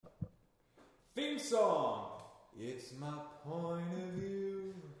theme song. It's my point of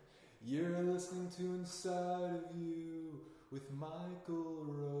view. You're listening to Inside of You with Michael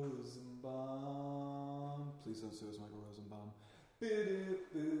Rosenbaum. Please don't sue us, Michael Rosenbaum.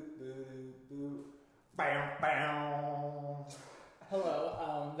 Bam, bam.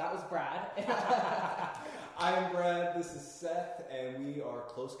 Hello, that was Brad. I'm Brad, this is Seth, and we are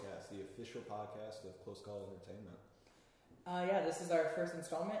Closecast, the official podcast of Close Call Entertainment. This is our first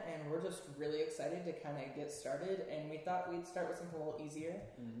installment, and we're just really excited to kind of get started, and we thought we'd start with something a little easier.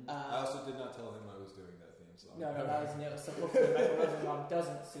 Mm-hmm. I also did not tell him I was doing that theme song. No, that was new, so hopefully Michael Rosenbaum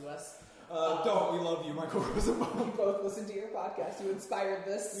doesn't sue us. Don't, we love you, Michael Rosenbaum. We both listened to your podcast, you inspired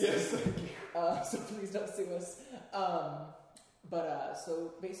this. Yes, thank you. So please don't sue us.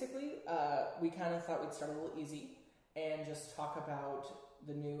 So basically, we kind of thought we'd start a little easy and just talk about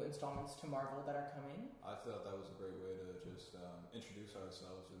the new installments to Marvel that are coming. I thought that was a great way to just introduce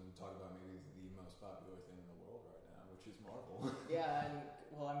ourselves and talk about maybe the most popular thing in the world right now, which is Marvel. Yeah, and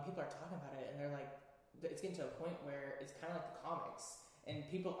people are talking about it, and they're like, it's getting to a point where it's kind of like the comics, and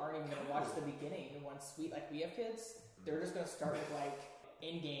people aren't even going to watch the beginning. Once we have kids, they're just going to start with like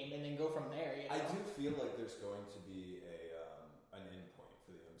Endgame and then go from there. You know? I do feel like there's going to be an end point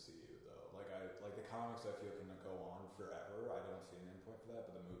for the MCU, though. Like the comics, I feel can go on forever. I don't see an end point for that,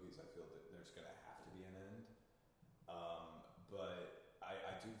 but the movies, I feel that there's going to have to be an end. But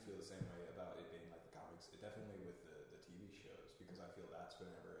I do feel the same way about it being like the comics. Definitely with the TV shows, because I feel that's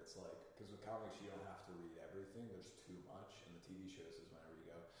whenever it's like, because with comics you don't have to read everything. There's too much, and the TV shows is whenever you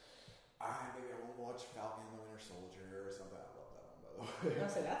go, maybe I won't watch Falcon and the Winter Soldier or something. I love that one, by the way.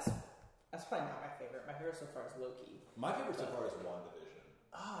 I say that's probably not my favorite. My favorite so far is Loki. My favorite so far is WandaVision.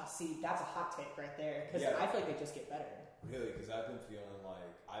 See, that's a hot take right there, because I feel like they just get better. Really, because I've been feeling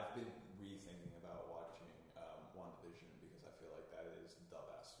like I've been rethinking about watching WandaVision, because I feel like that is the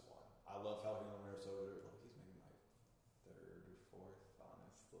best one. I love Falcon and the Winter Soldier. Loki's maybe my third or fourth,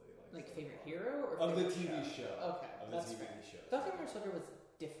 honestly. Like favorite hero or of the favorite TV show? Okay, of the that's TV fair. show. Falcon and the Winter Soldier was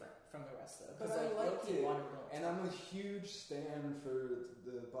different from the rest, though. Because I liked it, and I'm a huge stan for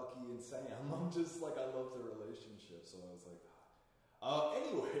the Bucky and Sam. I'm just like, I love the relationship, so I was like,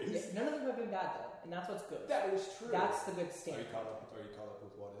 anyways. Yeah, none of them have been bad, though, and that's what's good. That is true. That's the good standard. Are you caught up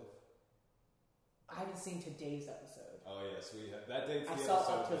with What If? I haven't seen today's episode. Oh, yes, we have. That date's the episode. I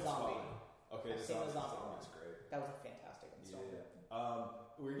saw Up to that's Zombie. fine. Okay, I've seen the zombie. That's great. That was a fantastic installment. Yeah.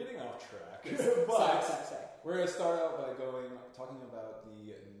 We're getting off track. Sorry. We're going to start out by talking about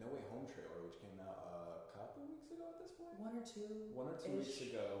the No Way Home trailer, which came out a couple weeks ago at this point? One or two weeks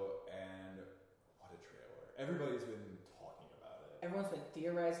ago, and what a trailer. Everybody's been talking about it. Everyone's been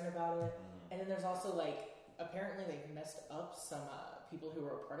theorizing about it. And then there's also, like, apparently they've messed up some people who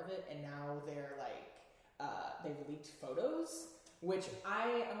were a part of it, and now they're, like, they've leaked photos. Which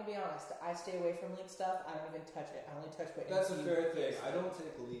I'm gonna be honest, I stay away from leaked stuff. I don't even touch it. I only touch what. That's a fair thing. I don't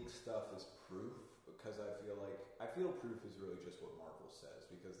take leaked stuff as proof, because I feel proof is really just what Marvel says,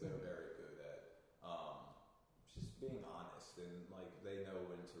 because they're very good at just being honest, and like they know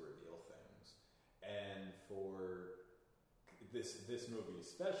when to reveal things. And for this movie,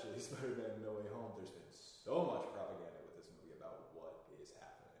 especially Spider-Man No Way Home, there's been so much propaganda with this movie about what is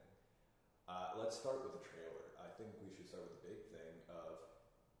happening. Let's start with the trailer. I think we should start with the big thing of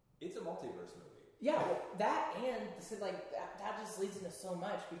it's a multiverse movie. Yeah, that and this is like that just leads into so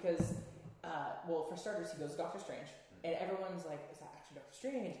much, because for starters, he goes Doctor Strange, and everyone's like, "Is that actually Doctor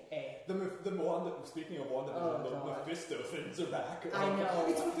Strange?" Speaking of WandaVision, the Mephisto things are back. I know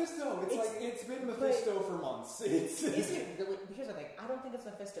it's Mephisto. It's been Mephisto for months. Is it really? Here's the thing. I don't think it's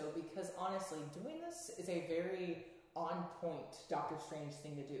Mephisto, because honestly, doing this is a very on-point Doctor Strange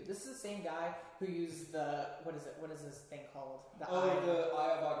thing to do. This is the same guy who used what is this thing called? The Eye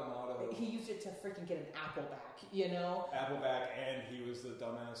of Agamotto. He used it to freaking get an apple back, you know? Apple back, and he was the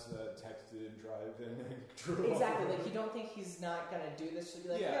dumbass that texted drive-in and drew exactly, like, you don't think he's not gonna do this? Should be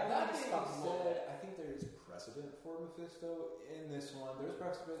like, that being said, I think there's precedent for Mephisto in this one. There's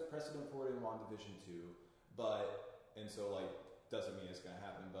precedent for it in WandaVision 2, and so, like, doesn't mean it's gonna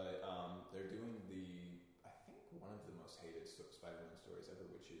happen, but they're doing one of the most hated Spider-Man stories ever,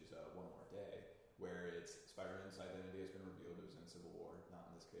 which is One More Day, where it's Spider-Man's identity has been revealed. It was in Civil War,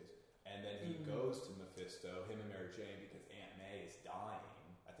 not in this case. And then he goes to Mephisto, him and Mary Jane, because Aunt May is dying.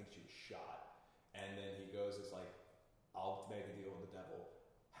 I think she was shot. And then he goes, it's like, I'll make a deal with the devil.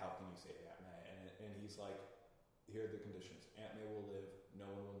 How can you save Aunt May? And he's like, here are the conditions. Aunt May will live. No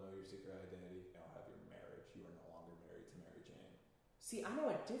one will know your secret identity. And I'll have your marriage. You are no longer married to Mary Jane. See, I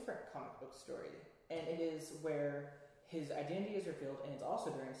know a different comic book story. And it is where his identity is revealed, and it's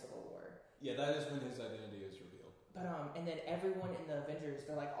also during Civil War. Yeah, that is when his identity is revealed. But and then everyone in the Avengers,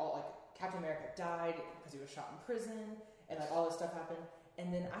 they're like all like Captain America died because he was shot in prison, and like all this stuff happened.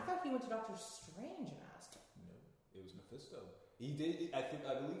 And then I thought he went to Doctor Strange and asked him. No, it was Mephisto. He did. I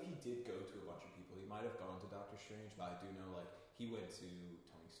believe he did go to a bunch of people. He might have gone to Doctor Strange, but I do know like he went to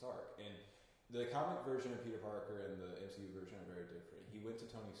Tony Stark. And the comic version of Peter Parker and the MCU version are very different. He went to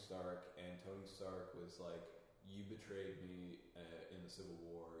Tony Stark, and Tony Stark was like, "You betrayed me in the Civil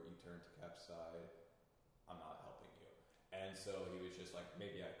War. You turned to Cap's side. I'm not helping you." And so he was just like,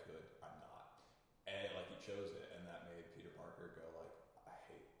 "Maybe I could. I'm not." And like he chose it, and that made Peter Parker go like, "I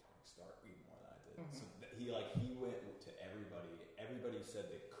hate Tony Stark even more than I did." Mm-hmm. So he went to everybody. Everybody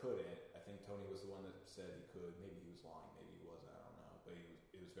said they couldn't. I think Tony was the one that said he could. Maybe he was lying. Maybe he wasn't. I don't know. But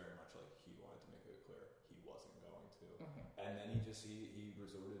it was very much like he wanted to make it clear he wasn't going to. Mm-hmm. And then he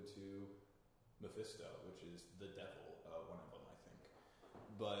resorted to Mephisto, which is the devil, one of them, I think.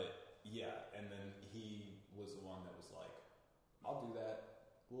 But yeah, and then he was the one that was like, "I'll do that.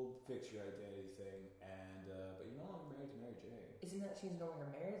 We'll fix your identity thing." And but you're no longer married to Mary Jane. Isn't that she's no longer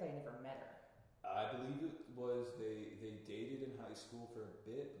married? I never met her. I believe it was they dated in high school for a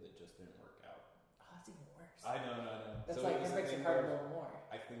bit, but it just didn't work out. Oh, that's even worse. I know. That's So like it it breaks your heart a little more.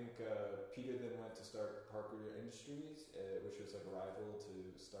 I think Peter then went to start Parker Industries, which was like a rival to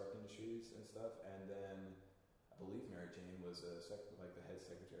Stark Industries and stuff. And then I believe Mary Jane was like the head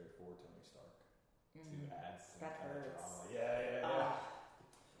secretary for Tony Stark to add some That kind of hurts. drama. Yeah.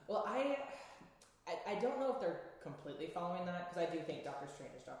 Well, I don't know if they're completely following that, because I do think Doctor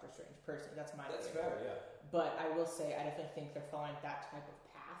Strange is Doctor Strange personally. That's my That's favorite. fair, yeah. But I will say I definitely think they're following that type of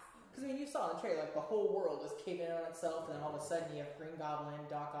path. Because I mean, you saw in the trailer, like the whole world was caving in on itself, and then all of a sudden you have Green Goblin,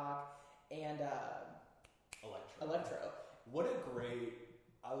 Doc Ock, and Electro. What a great!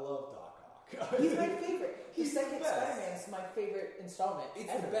 I love Doc Ock. He's my favorite. He's The second the best. Spider-Man is my favorite installment.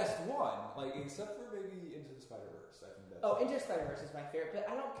 It's ever. the best one, like except for maybe Into the Spider-Verse. I think that's Into the Spider-Verse is my favorite, but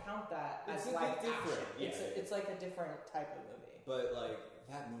I don't count that It's as a live bit different. action. Yeah. It's like a different type of movie. But like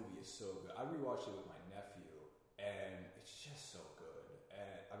that movie is so good. I rewatched it with my nephew, and it's just so good.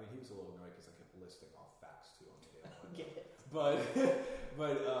 And I mean, he was a little annoyed because I kept listing off facts to him. Get it. But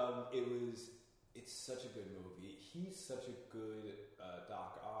it's such a good movie. He's such a good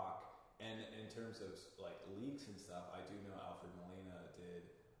Doc Ock. And in terms of like leaks and stuff, I do know Alfred Molina did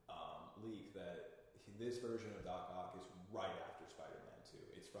leak that this version of Doc Ock is right after Spider-Man 2.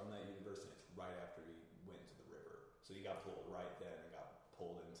 It's from that universe, and it's right after he went into the river. So he got pulled right then and got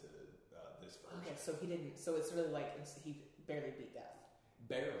pulled into this version. Okay, so he didn't. So it's really like he barely beat death.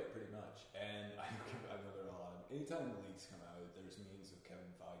 Barely, pretty much. And I know there are a lot of. Anytime the leaks come out, there's memes of Kevin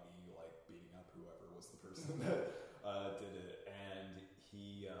Feige like beating up whoever was the person that did it, and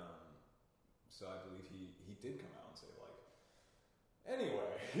he. So I believe he did come out and say like.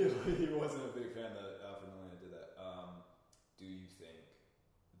 Anyway, he wasn't a big fan that Alfred Molina did that. Do you think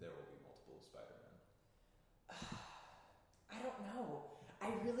there will be multiple Spider-Men? I don't know.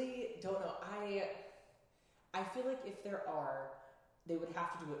 I really don't know. I feel like if there are, they would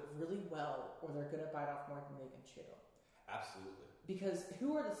have to do it really well, or they're gonna bite off more than they can chew. Absolutely. Because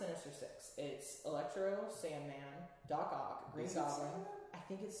who are the Sinister Six? It's Electro, Sandman, Doc Ock, Green Goblin. I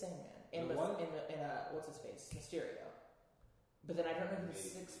think it's Sandman. And what's his face? Mysterio. But then I don't know who the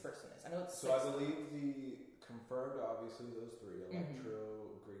sixth person is. I know it's so. I believe the confirmed, obviously, those three: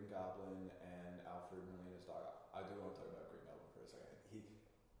 Electro, Green Goblin, and Alfred Molina's Doc Ock. I do want to talk about Green Goblin for a second.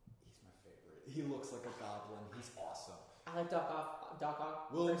 He's my favorite. He looks like a goblin. He's awesome. I like Doc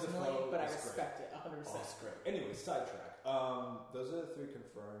Ock William personally, Dafoe but I is respect great. it 100%. Oh, it's great. Anyway, sidetrack. Those are the three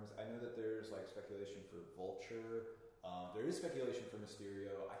confirmed. I know that there's like speculation for Vulture. There is speculation for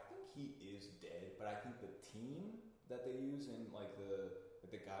Mysterio. I think he is dead, but I think the team that they use in like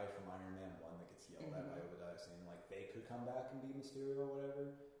the guy from Iron Man 1 that gets yelled at by Obadiah saying like they could come back and be Mysterio or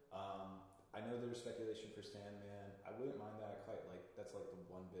whatever. I know there's speculation for Sandman. I wouldn't mind that. Quite like that's like the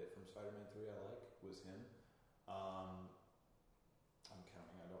one bit from Spider-Man 3 I like was him. I'm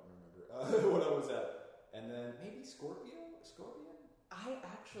counting. I don't remember what I was at. And then maybe Scorpion. I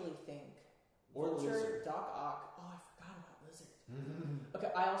actually think Or Vulture, Lizard. Doc Ock. Oh, I forgot about Lizard.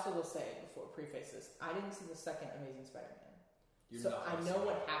 Okay, I also will say before preface this, I didn't see the second Amazing Spider-Man, I know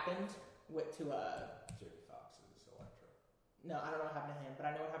what happened to Jamie Foxx's Electro. No, I don't know what happened to him, but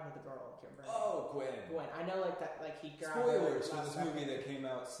I know what happened to the girl. I can't remember. Oh, Gwen. I know like that. Like he grabbed Spoilers her for this movie that came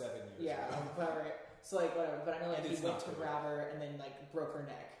out 7 years ago. Yeah, whatever. So like whatever. But I know like he And it's went not to good. grab her and then like broke her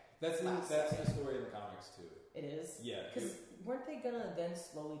neck. That's the Last story in the comics too. It is? Yeah. Because weren't they gonna then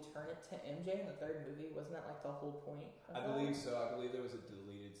slowly turn it to MJ in the third movie? Wasn't that like the whole point? I believe so. I believe there was a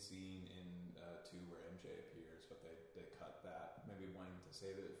deleted scene in 2 where MJ appears, but they cut that. Maybe wanting to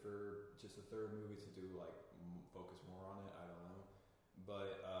save it for just the third movie to do like focus more on it. I don't know,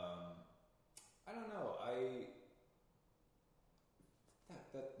 but I don't know.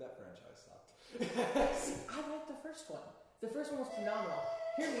 That franchise sucked. I liked the first one. The first one was phenomenal.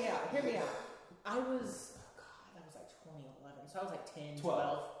 Hear me out. I was, that was like 2011. So I was like 10,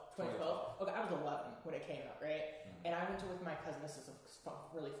 12. 2012. Okay, I was 11 when it came out, right? Mm-hmm. And I went to with my cousin. This is a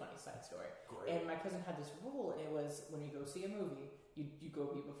really funny side story. Great. And my cousin had this rule, and it was when you go see a movie, you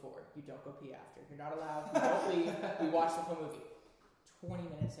go pee before. You don't go pee after. You're not allowed. You don't leave. We watch the whole movie. 20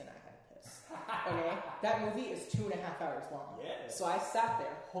 minutes in, I had to piss. Okay? That movie is 2.5 hours long. Yeah. So I sat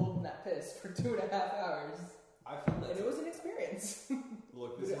there holding that piss for 2.5 hours. I feel and it was an experience.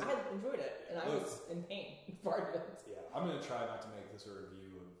 Look, I enjoyed it, and I was in pain part of it. Yeah, I'm going to try not to make this a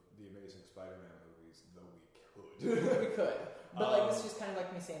review of the Amazing Spider-Man movies, though we could. We could. But like, this is just kind of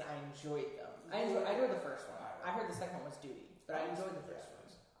like me saying I enjoyed them. I enjoyed the first one. I heard the second one was duty, but I enjoyed the first one.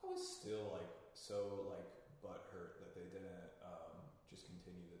 I was still so butthurt that they didn't just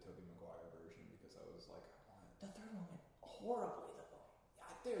continue the Tobey Maguire version because I was like, the third one went horribly though.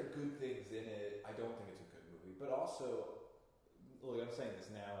 Yeah, there are good things in it. I don't think it's a good movie, but also, look, I'm saying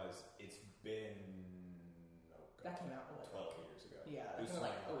this now as it's been that came out 12 years ago. Yeah, it was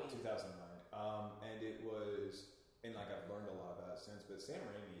like 2009, and it was, and like I've learned a lot about it since. But Sam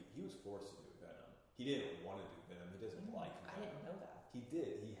Raimi, he was forced to do Venom. He didn't want to do Venom. He doesn't like Venom. I didn't know that. He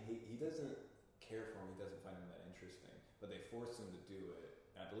did. He doesn't care for him. He doesn't find him that interesting. But they forced him to do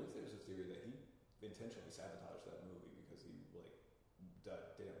it. And I believe there's a theory that he intentionally sabotaged that movie because he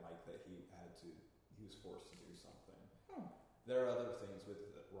didn't like that he was forced to do something. There are other things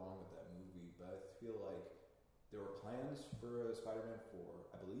wrong with that movie, but I feel like there were plans for Spider-Man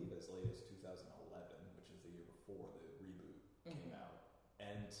 4, I believe as late as 2011, which is the year before the reboot came out,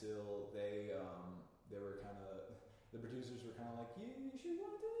 until they were kind of, the producers were kind of like, you sure you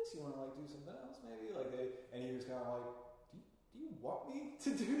want to do this? You want to do something else maybe? And he was kind of like, do you want me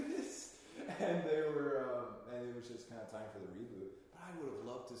to do this? And they were, and it was just kind of time for the reboot. But I would have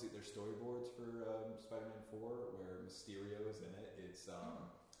loved to see their storyboards for Spider-Man 4, where Mysterio is in it. It's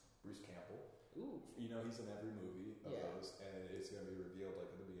Bruce Campbell. Ooh. You know, he's in every movie of those, and it's going to be revealed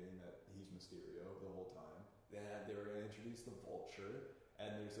at the beginning that he's Mysterio the whole time. Then they were going to introduce the Vulture,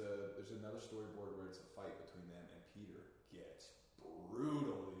 and there's another storyboard where it's a fight between them, and Peter gets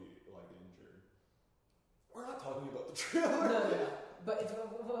brutally injured. We're not talking about the trailer. No. But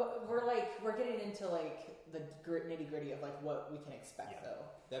we're getting into the nitty gritty of what we can expect though.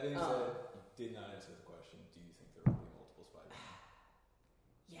 That being said, you did not answer the question. Do you think there will be multiple Spider-Man?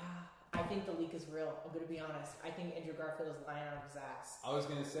 Yeah, I think the leak is real. I'm going to be honest. I think Andrew Garfield is lying on his ass. I was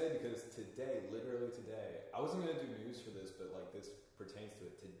going to say, because today, literally today, I wasn't going to do news for this, but this pertains to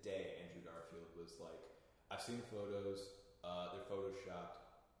it. Today, Andrew Garfield was like, I've seen photos, they're photoshopped.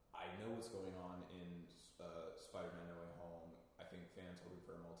 I know what's going on in Spider-Man No Way Home. I think fans hoping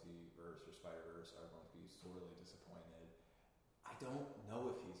for a multiverse or Spider-Verse are going to be sorely disappointed. I don't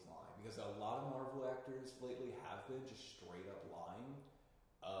know if he's lying, because a lot of Marvel actors lately have been just straight up lying.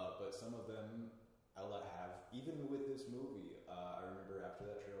 But some of them have, even with this movie, I remember after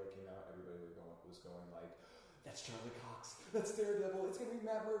that trailer came out, everybody was going like, that's Charlie Cox, that's Daredevil, it's going to be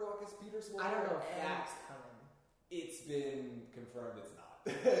Matt Murdock as Peter Scolari. I don't know if that's coming. It's been confirmed it's not.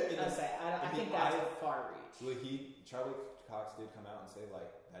 I think that's a far reach. Well, Charlie Cox did come out and say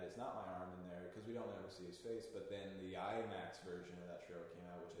that is not my arm in there, because we don't ever see his face. But then the IMAX version of that trailer came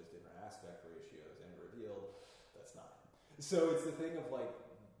out, which has different aspect ratios, and revealed that's not him. So it's the thing of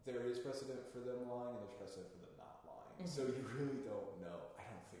there is precedent for them lying, and there's precedent for them not lying. Mm-hmm. So you really don't know. I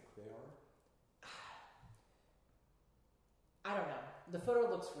don't think they are. I don't know. The photo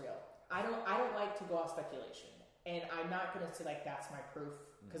looks real. I don't like to go off speculation. And I'm not going to say that's my proof,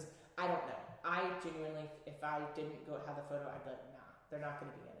 because I don't know. I genuinely, if I didn't go have the photo, I'd be like, nah, they're not going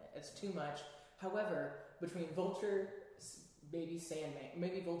to be in it. It's too much. However, between Vulture, maybe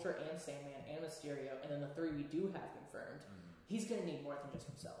Vulture and Sandman and Mysterio, and then the three we do have confirmed, he's going to need more than just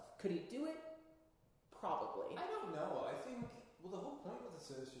himself. Could he do it? Probably. I don't know. I think, the whole point with the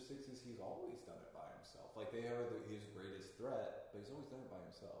Sinister Six is he's always done it by himself. They are his greatest threat, but he's always done it by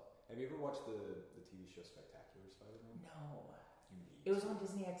himself. Have you ever watched the TV show Spectacular Spider-Man? No. It was on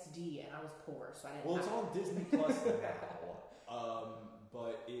Disney XD, and I was poor, so I didn't. Well, it's on Disney Plus now.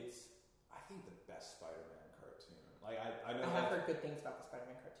 But it's, I think, the best Spider-Man cartoon. I know. I have heard good things about the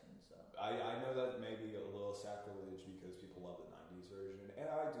Spider-Man cartoon. So I know that may be a little sacrilege because people love the '90s version, and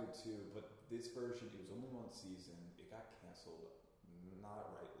I do too. But this version, it was only one season. It got canceled,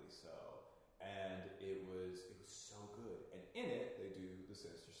 not rightly so, and it was so good. And in it, they do the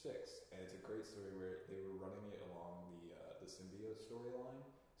Sinister Six, and it's a great story where they were running it along the symbiote storyline.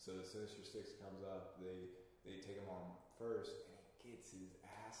 So the Sinister Six comes up, they they take him on first, and he gets his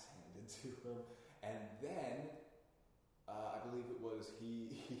ass handed to him, and then I believe it was he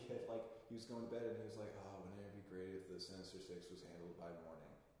had he was going to bed and he was like, oh, wouldn't it be great if the Sinister Six was handled by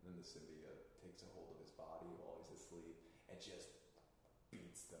morning? And then the symbiote takes a hold of his body while he's asleep and just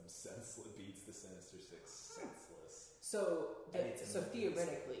beats the Sinister Six senseless. So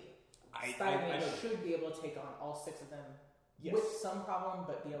theoretically, Spider-Man should be able to take on all 6 of them with some problem,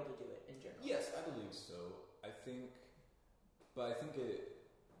 but be able to do it in general. Yes, I believe so. I think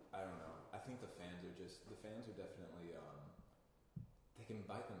I don't know. I think the fans are definitely they can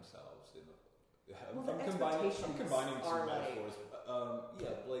bite themselves in the. I'm combining two metaphors.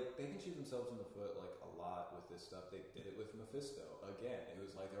 They can shoot themselves in the foot a lot with this stuff. They did it with Mephisto again. It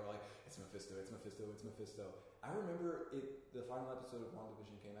was they were like, it's Mephisto, it's Mephisto, it's Mephisto. I remember the final episode of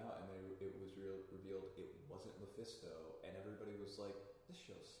WandaVision came out and it was revealed it wasn't Mephisto, and everybody was like, this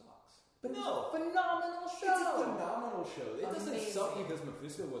show sucks. But no, phenomenal show. It's a phenomenal show. It doesn't suck because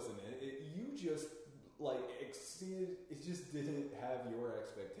Mephisto wasn't in it. You just exceeded. It just didn't have your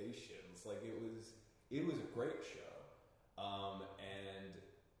expectations. It was a great show.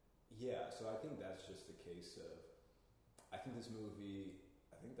 So I think that's just the case of. I think this movie.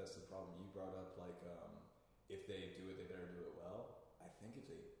 I think that's the problem you brought up. If they do it, they better do it well. I think if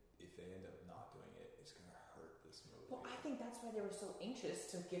they end up not doing it, it's going to hurt this movie. Well, I think that's why they were so anxious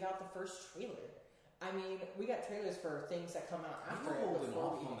to give out the first trailer. I mean, we got trailers for things that come out after it. They were holding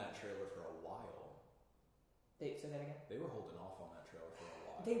off on that trailer for a while. Say that again? They were holding off on that trailer for a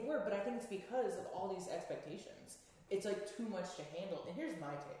while. They were, but I think it's because of all these expectations. It's too much to handle. And here's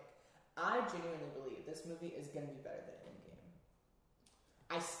my take. I genuinely believe this movie is going to be better than Endgame.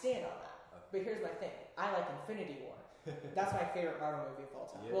 I stand on that. But here's my thing. I like Infinity War. That's my favorite Marvel movie of all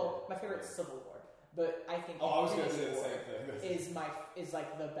time. Yeah, well, my favorite is Civil War. But I think I was going to say the same thing. is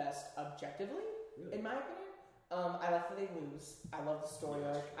the best objectively, really? In my opinion. I like that they lose. I love the story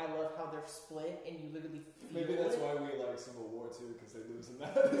arc. I love how they're split, and you literally feel Maybe that's why we like Civil War too, because they lose in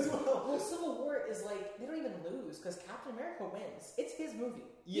that as well. Well, Civil War is they don't even lose because Captain America wins. It's his movie.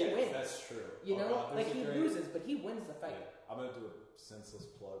 Yeah, he wins. That's true. You know, he loses, but he wins the fight. Yeah. I'm gonna do a senseless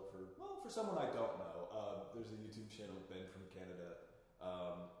plug for someone I don't know. There's a YouTube channel, Ben from Canada,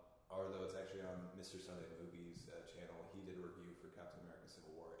 although it's actually on Mr. Sunday Movies channel. He did a review for Captain America: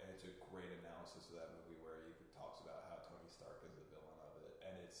 Civil War, and it's a great analysis of that movie where he talks about how Tony Stark is the villain of it,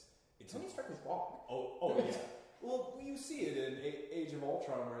 and it's Tony Stark is wrong. Oh yeah. Well, you see it in Age of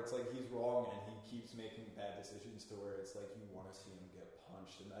Ultron where it's he's wrong and he keeps making bad decisions to where it's you want to see him get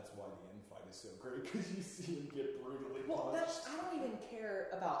punched, and that's why the end fight is so great because you see him get brutally punched. I don't even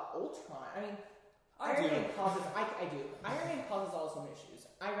care about Ultron. I mean, Iron Man causes all his own issues.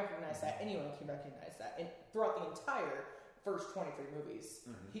 I recognize that. Anyone can recognize that. And throughout the entire first 23 movies,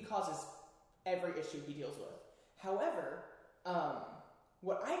 he causes every issue he deals with. However,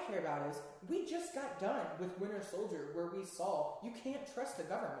 what I care about is we just got done with Winter Soldier where we saw you can't trust the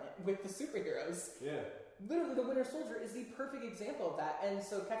government with the superheroes. Yeah. Literally, the Winter Soldier is the perfect example of that. And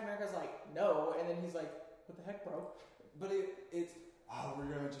so Captain America's like, no. And then he's like, what the heck, bro? But it's... we're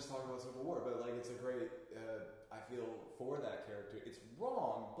going to just talk about Civil War, but it's a great... I feel for that character. It's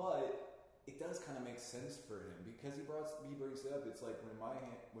wrong, but it does kind of make sense for him because he brings it up. It's when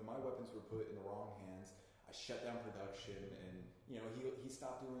my weapons were put in the wrong hands, I shut down production, and he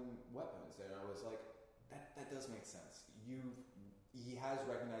stopped doing weapons, and I was like, that does make sense. He has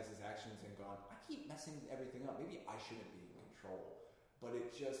recognized his actions and gone, I keep messing everything up. Maybe I shouldn't be in control, but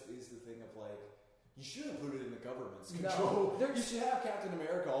it just is the thing of you shouldn't put it in the government's control. No, you should have Captain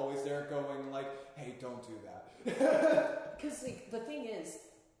America always there going hey, don't do that. Because the thing is,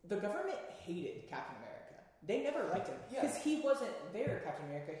 the government hated Captain America. They never liked him because he wasn't their Captain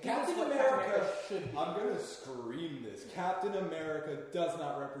America. Captain America should be. I'm going to scream this. Captain America does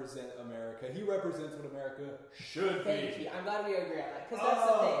not represent America. He represents what America should be. Thank you. I'm glad we agree on that because that's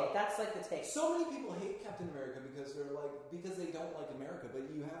the thing. That's the take. So many people hate Captain America because because they don't like America.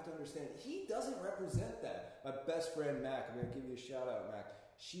 But you have to understand, he doesn't represent that. My best friend Mac, I'm going to give you a shout out, Mac.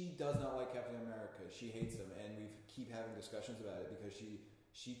 She does not like Captain America. She hates him, and we keep having discussions about it because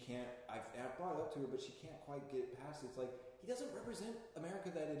she can't, I've brought it up to her, but she can't quite get past it. It's he doesn't represent America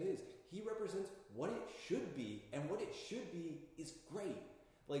that it is. He represents what it should be, and what it should be is great.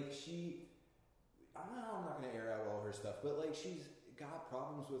 I'm not going to air out all her stuff, but she's got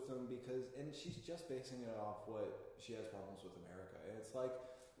problems with him and she's just basing it off what she has problems with America. And it's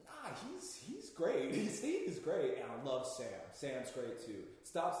he's great. Steve is great, and I love Sam. Sam's great too.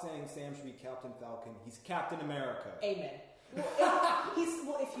 Stop saying Sam should be Captain Falcon. He's Captain America. Amen.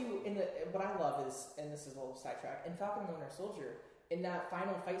 What I love is, and this is a little sidetrack, in Falcon and Winter Soldier, in that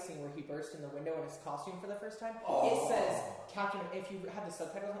final fight scene where he burst in the window in his costume for the first time, Oh. it says Captain. If you have the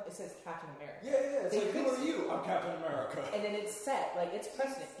subtitles on, it says Captain America. Yeah. It's like, who are you? I'm Captain America. And then it's set, like, it's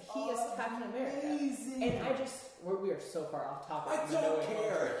precedent. He is Captain America. Amazing. And we are so far off topic. I don't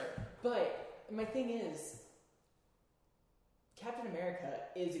care. But my thing is, Captain America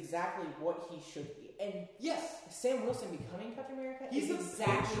is exactly what he should be. And yes, Sam Wilson becoming Captain America he's is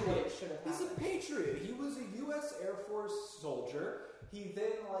exactly what it should have happened. He's a patriot. He was a U.S. Air Force soldier. He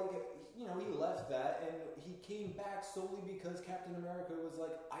then, he left that and he came back solely because Captain America was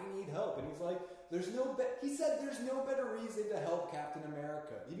like, I need help. And he's like, he said there's no better reason to help Captain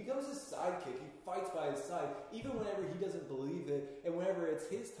America. He becomes his sidekick. He fights by his side. Even whenever he doesn't believe it and whenever it's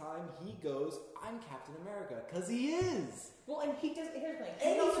his time, he goes, I'm Captain America. Because he is. Well, and he does, here's the thing.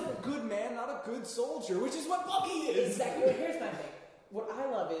 And he's a good man, not a good soldier, which is what Bucky is. Exactly. Well, here's my thing. What I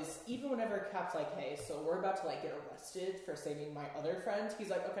love is, even whenever Cap's like, hey, so we're about to get arrested for saving my other friend, he's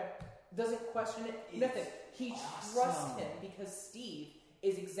like, okay, doesn't question it, nothing. He trusts him because Steve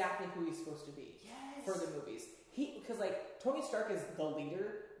is exactly who he's supposed to be for the movies. Because Tony Stark is the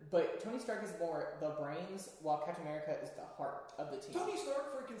leader, but Tony Stark is more the brains, while Captain America is the heart of the team. Tony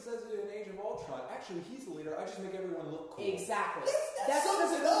Stark freaking says it in Age of Ultron. Actually, he's the leader. I just make everyone look cool. Exactly. That's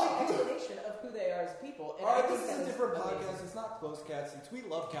a good explanation of who they are as people. And Alright, this is a different podcast. It's not Close Cats, since we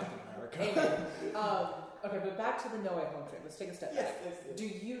love Captain America. Okay, but back to the No Way Home trip. Let's take a step back. Yes. Do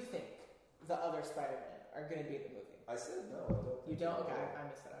you think the other Spider-Man are going to be in the movie? I said no. I don't. You don't? Okay, I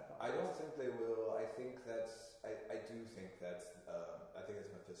missed that. I don't think they will. I think that's. I do think that's. I think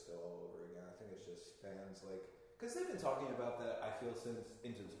it's Mephisto all over again. I think it's just fans because they've been talking about that. I feel since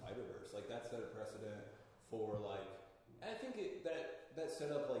Into the Spider-Verse, that set a precedent for I think that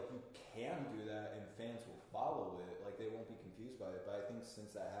set up you can do that and fans will follow it. They won't be confused by it. But I think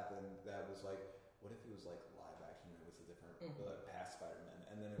since that happened, that was what if it was live action? It was a different past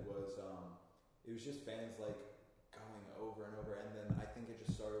Spider-Man, and then it was just fans going over and over, and then I think it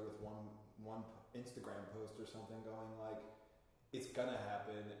just started with one Instagram post or something going it's gonna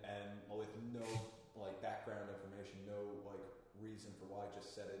happen, and with no background information, no reason for why,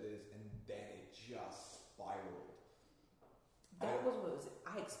 just said it is, and then it just spiraled. That was what was.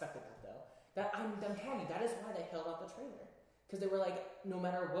 I expected that though. That I'm telling you, that is why they held out the trailer, because they were no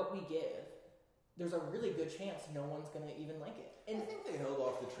matter what we give, there's a really good chance no one's gonna even like it. And I think they held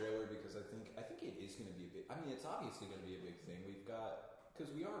off the trailer because I think it is gonna be a big. I mean, it's obviously gonna be a big thing. Because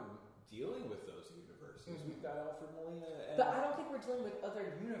we are dealing with those universes. Mm-hmm. We've got Alfred Molina. But I don't think we're dealing with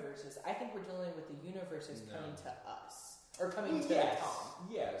other universes. I think we're dealing with the universes coming to us. Or coming to Tom.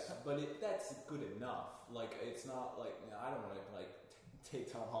 Yes, but that's good enough. It's not I don't want to take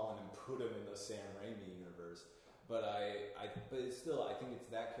Tom Holland and put him in the Sam Raimi universe. But but it's still, I think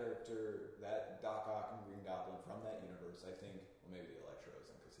it's that character, that Doc Ock and Green Goblin from that universe. I think, maybe Electro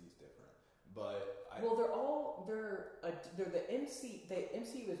isn't because he's different. But they're the MC. The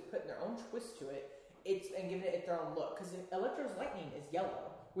MCU is putting their own twist to it. And giving it their own look, because Electro's lightning is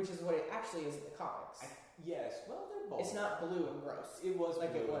yellow, which is what it actually is in the comics. Yes, well, they're both. It's not blue and gross. It was blue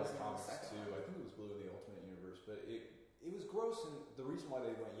it was in the comics too. One. I think it was blue in the Ultimate Universe, but it was gross. And the reason why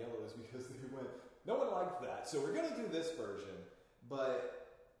they went yellow is because they went. No one liked that, so we're gonna do this version. I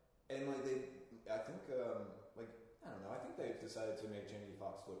think I don't know. I think they decided to make Jamie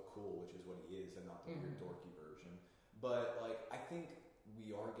Foxx look cool, which is what he is, and not the weird dorky version. But I think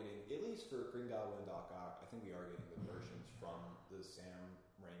we are getting, at least for Green Goblin and Doc Ock, I think we are getting the versions from the Sam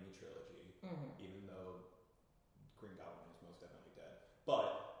Raimi trilogy, even though Green Goblin is most definitely dead.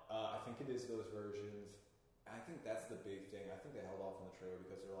 But I think it is those versions. I think that's the big thing. I think they held off on the trailer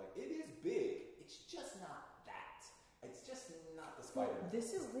because they're it is big. It's just not that. It's just not the Spider-Man. Well,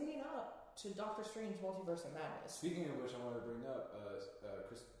 this is leading up to Doctor Strange Multiverse of Madness. Speaking of which, I want to bring up,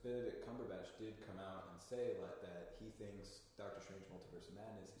 Benedict Cumberbatch did come out and say that he thinks Doctor Strange Multiverse of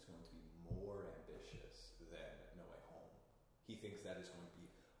Madness is going to be more ambitious than No Way Home. He thinks that is going to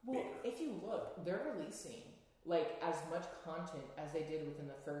be bigger. If you look, they're releasing as much content as they did within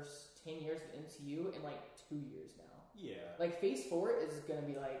the first 10 years of the MCU in 2 years now. Yeah. Phase 4 is going to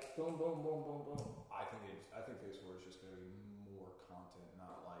be boom, boom, boom, boom, boom. I think Phase 4 is just going to be more content,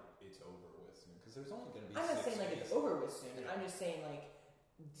 not it's over with soon. Because there's only going to be. I'm not saying it's over with soon. Yeah. I'm just saying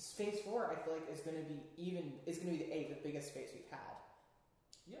Phase 4, I feel is going to be the biggest phase we've had.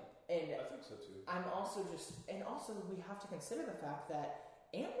 Yeah, and I think so too. I'm also we have to consider the fact that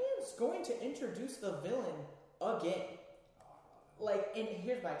Ant-Man's going to introduce the villain again. And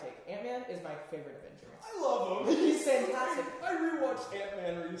here's my take. Ant-Man is my favorite Avenger. I love him. He's fantastic. I rewatched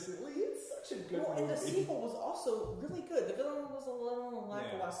Ant-Man recently. It's such a good movie. And the sequel was also really good. The villain was a little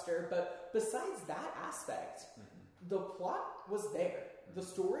lackluster, but besides that aspect, the plot was there. The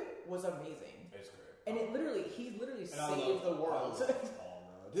story was amazing. It's great. And he literally saved the world.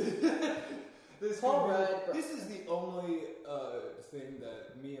 Paul Rudd. This is the only thing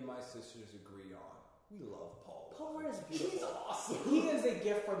that me and my sisters agree on. We love Paul. Paul Rudd is beautiful. He's awesome. He is a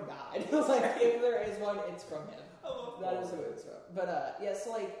gift from God. Like, if there is one, it's from him. I love That Paul is who it's from. But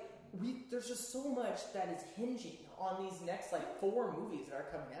so like there's just so much that is hinging on these next like 4 movies that are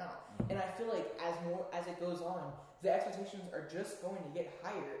coming out, and I feel like as it goes on, the expectations are just going to get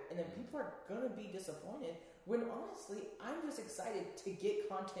higher, and then people are gonna be disappointed. When honestly, I'm just excited to get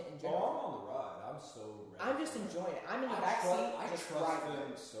content in general. I'm on the ride. I'm so ready. I'm just enjoying it. I'm in the backseat. I trust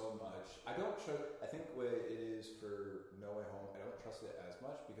them so much. I don't trust. I think what it is for No Way Home, I don't trust it as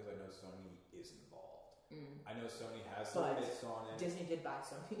much because I know Sony is involved. I know Sony has some bits on it. Disney did buy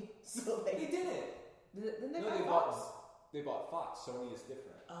Sony, so they didn't. Then they bought Fox. They bought Fox. Sony is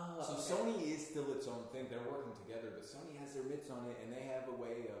different. Oh, so okay. Sony is still its own thing. They're working together, but Sony has their bits on it, and they have a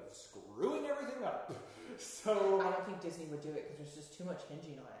way of screwing everything up. So I don't think Disney would do it because there's just too much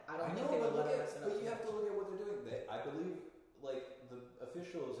hinging on it. I don't think know, they would let it. But you have to look at what they're doing. I believe, like the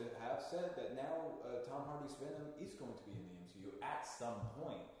officials have said that now Tom Hardy's Venom is going to be in the MCU at some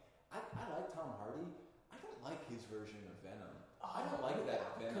point. I like Tom Hardy. I don't like his version of Venom. I don't like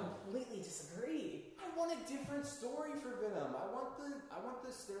that Venom. Completely disagree. I want a different story for Venom. I want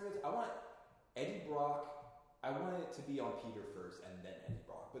the stereotype. I want Eddie Brock. I want it to be on Peter first and then Eddie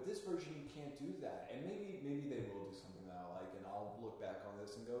Brock. But this version you can't do that. And maybe they will do something that I like, and I'll look back on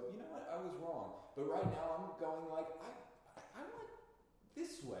this and go, you know what, I was wrong. But right now I'm going like I want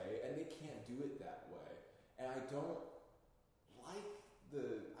this way, and they can't do it that way. And I don't like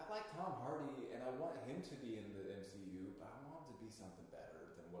I like Tom Hardy, and I want him to be in the MCU, but I want him to be something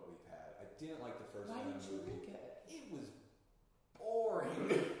better than what we've had. I didn't like the first Why Venom didn't you movie. like it? It was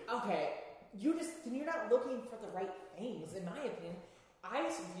boring. Okay, you're not looking for the right things, in my opinion.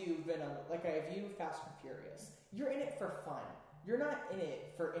 I view Venom like I view Fast and Furious. You're in it for fun. You're not in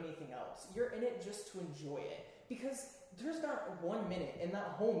it for anything else. You're in it just to enjoy it. Because there's not 1 minute in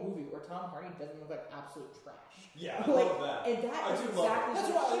that whole movie where Tom Hardy doesn't look like absolute trash. Yeah, I love that. And that I is do exactly love it.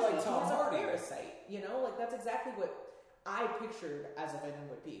 That's why I like Tom Hardy. He's a parasite, like that's exactly what I pictured as a Venom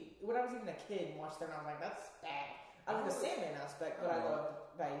would be. When I was even a kid and watched them, I was like, that's bad. I like the Sandman aspect, but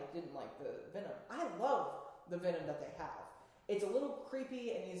I didn't like the Venom. I love the Venom that they have. It's a little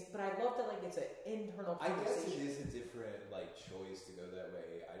creepy, but I love that it's an internal conversation. I guess it is a different choice to go that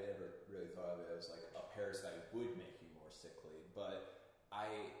way. I never really thought of it as a parasite would make you more sickly, but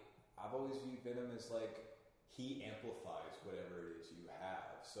I've always viewed Venom as he amplifies whatever it is you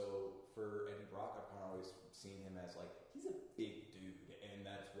have. So for Eddie Brock, I've kind of always seen him as he's a big dude, and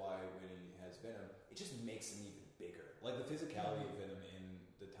that's why when he has Venom, it just makes him even bigger. The physicality of Venom in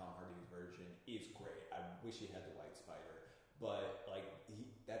the Tom Hardy version is great. I wish he had the white spider, but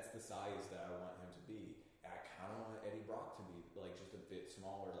that's the size that I want him to be. And I kind of want Eddie Brock to be just a bit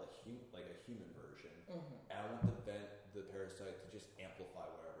smaller, like a human version. And I want the parasite to just amplify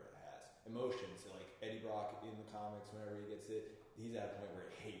whatever it has. Emotions, Eddie Brock in the comics, whenever he gets it, he's at a point where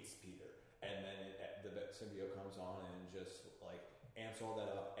he hates Peter, and then the symbiote comes on and just amps all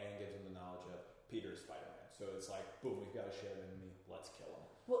that up and gives him the knowledge of Peter's Spider-Man. So it's boom, we've got a shared enemy, let's kill him.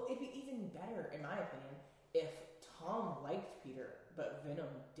 Well, it'd be even better, in my opinion, if Tom liked Peter, but Venom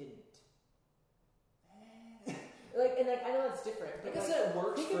didn't. I know that's different. But I guess that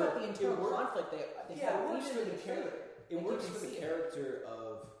works. Think about the internal conflict they have. It works for the character. It works for the character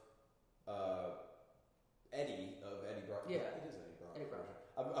of Eddie Brock. Yeah, it is Eddie Brock. Eddie Brock.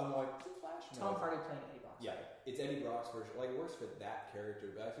 I'm is it Flash? Tom Hardy playing Eddie Brock. Yeah, it's Eddie Brock's version. It works for that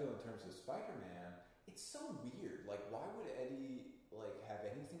character, but I feel in terms of Spider-Man, it's so weird. Why would Eddie have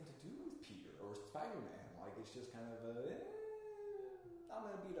anything to do with Peter or Spider-Man? It's just kind of I'm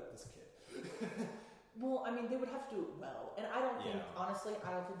gonna beat up this kid. Well, they would have to do it well, and I don't think, honestly,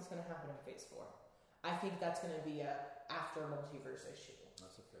 it's going to happen in Phase 4. I think that's going to be a after multiverse issue.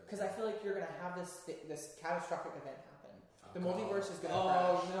 That's a fair. Because I feel like you're going to have this catastrophic event happen. The multiverse is going to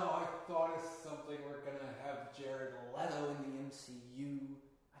crash. Oh no! I thought it's something we're going to have Jared Leto in the MCU.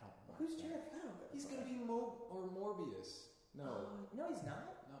 I don't know. Who's Jared Leto? He's going to be Morbius. No, no, he's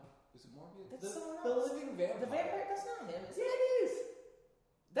not. No, is it Morbius? That's someone the else. living vampire. The vampire. That's not him. Yeah, it is.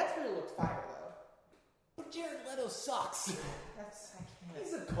 That's really looked fire though. But Jared Leto sucks. I can't.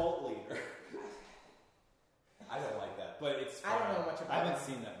 He's a cult leader. I don't like that, but it's fine. I don't know much about I haven't him.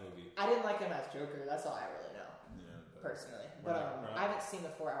 seen that movie. I didn't like him as Joker. That's all I really know. Yeah, personally. Right. I haven't seen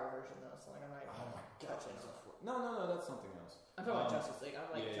the 4-hour version though, so I'm not Oh my god. touching it. No, that's something else. I'm talking about Justice League.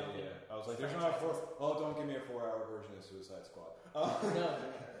 I'm jumping. Yeah. I was like, there's not a 4. Oh, don't give me a 4-hour version of Suicide Squad. No.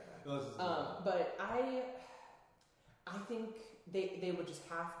 No, But I think they would just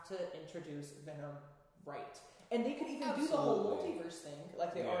have to introduce Venom right. And they could even do the whole multiverse thing,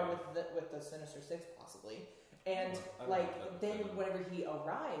 like they are with the Sinister Six, possibly. And then whenever he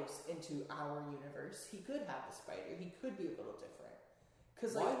arrives into our universe, he could have the spider. He could be a little different.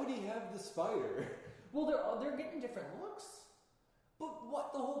 Why would he have the spider? Well, they're getting different looks. But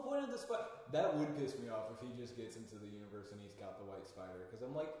what the whole point of the spider? That would piss me off if he just gets into the universe and he's got the white spider. Because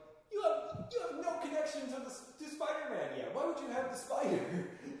I'm like, you have no connection to Spider-Man yet. Why would you have the spider?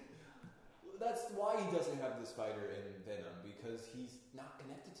 That's why he doesn't have the spider in Venom, because he's not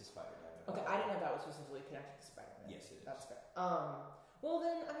connected to Spider-Man. Okay, I didn't know that was specifically connected to Spider-Man. Yes, it is. That's fair. Well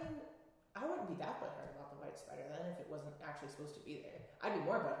then, I mean, I wouldn't be that butthurt about the white spider then if it wasn't actually supposed to be there. I'd be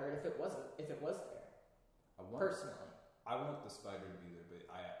more butthurt if it was there. Personally. I want the spider to be there, but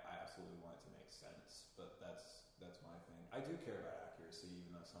I absolutely want it to make sense. But that's my thing. I do care about accuracy,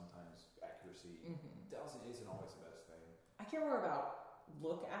 even though sometimes accuracy isn't always the best thing. I care more about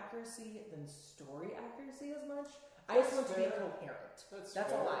look accuracy than story accuracy as much. I just want to be coherent.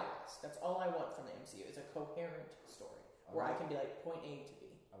 That's all I ask. That's all I want from the MCU is a coherent story where I can be like point A to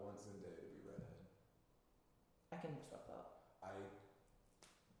B. I want Zendaya to be redhead. I can swap up.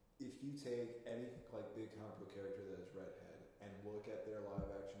 If you take any like big comic book character that is redhead and look at their live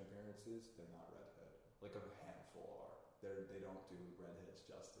action appearances, they're not redhead. Like a handful are. They don't do redheads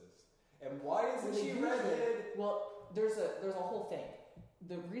justice. And why isn't she redhead? Well, there's a whole thing.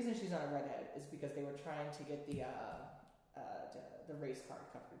 The reason she's not a redhead is because they were trying to get the race card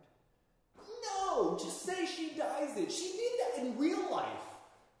covered. No, just say she dyes it. She did that in real life.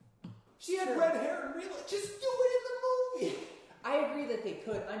 She had red hair in real life. Just do it in the movie. I agree that they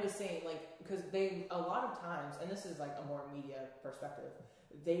could. I'm just saying, like, because they a lot of times, and this is like a more media perspective,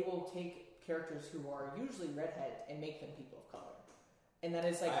 they will take characters who are usually redheads and make them people of color. And that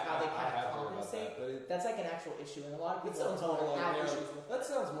is like how they kind of compensate. That's like an actual issue, and a lot of people have issues with that.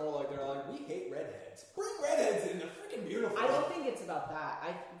 Sounds more like they're like, we hate redheads. Bring redheads in; they're freaking beautiful. I don't think it's about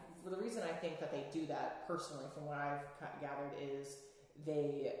that. For the reason I think that they do that personally, from what I've gathered, is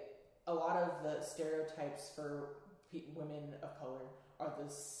a lot of the stereotypes for women of color are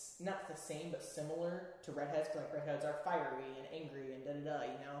not the same but similar to redheads. Like redheads are fiery and angry and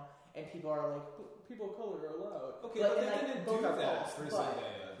you know. And people are like, people of color are allowed. Okay, but they didn't do that for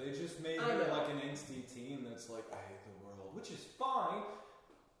Zendaya. They just made her like an angsty teen that's like, I hate the world, which is fine.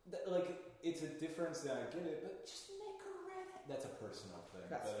 Like, it's a difference, and I get it, but just make her redhead. That's a personal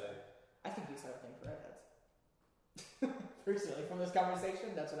thing. I think you said a thing for redheads. Personally, from this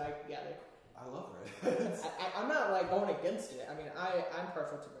conversation, that's what I gather. I love redheads. I'm not like going against it. I mean, I'm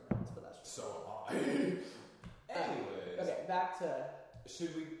partial to redheads, but that's just so am I. Anyways. Okay, back to...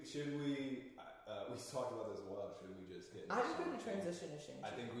 Should we we talked about this as well. Should we just get I'm going to transition to Shang-Chi.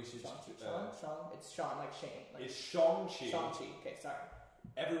 I think we should It's Sean, like Shane. Like it's Shang-Chi. Shang-Chi. Okay, sorry.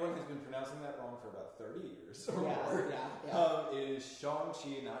 Everyone has been pronouncing that wrong for about 30 years or more. Yeah. It is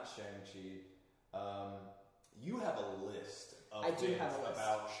Shang-Chi, not Shang-Chi. You have a list of things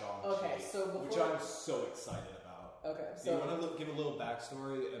about Shang-Chi, which I'm so excited about. Okay, so... Do you want to give a little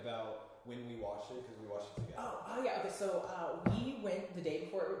backstory about when we watched it, because we watched it together? Oh yeah, okay, so we went the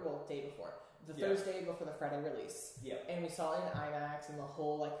Thursday before the Friday release. Yeah. And we saw it in IMAX and the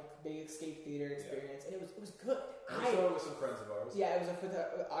whole like big escape theater experience, and it was good. We saw it with some friends of ours. Yeah, it was with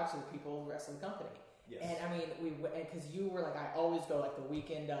actually the people, the rest of the company. Yes. And I mean, we went, because you were like, I always go like the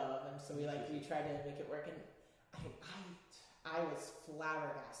weekend of, and so we tried to make it work, and I was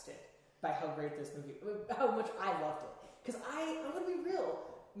flabbergasted by how great this movie, how much I loved it. Because I'm gonna be real.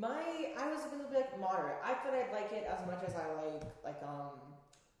 I was a little bit moderate. I thought I'd like it as much as I like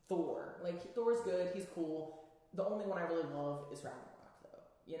Thor. Like, Thor's good, he's cool. The only one I really love is Ragnarok, though.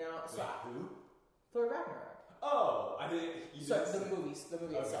 You know? So who? Thor Ragnarok. Oh, I didn't. The movie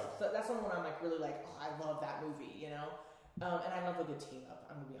itself. So that's the one I'm like really like, oh, I love that movie, you know? And I love a good team up,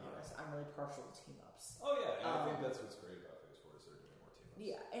 I'm gonna be honest. I'm really partial to team ups. Oh, yeah. And I think that's what's great about Phase 4 is they're doing more team ups.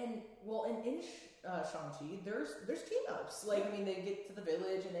 Yeah, and in Shang-Chi, there's team ups. Like, I mean, they get to the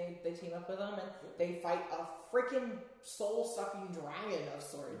village and they team up with them and they fight a freaking soul-sucking dragon of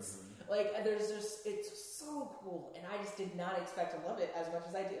sorts. Mm-hmm. Like, it's so cool, and I just did not expect to love it as much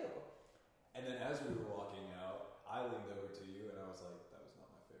as I do. And then as we were walking out, I leaned over to you and I was like, that was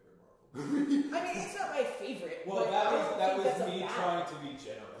not my favorite Marvel movie. I mean, it's not my favorite. Well, that was me trying to be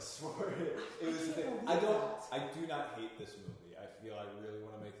generous for it. It was the thing. I do not hate this movie. I feel I really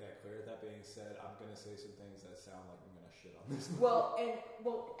want to make that clear. That being said, I'm going to say some things that sound like I'm going to shit on this movie.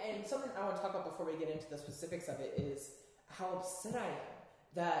 And something I want to talk about before we get into the specifics of it is how upset I am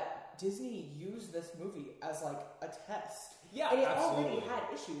that Disney used this movie as like a test. Yeah, and it absolutely. already had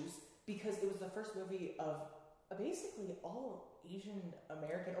issues because it was the first movie of basically all Asian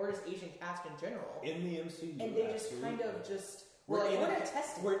American or just Asian cast in general in the MCU, and they just kind of just we're gonna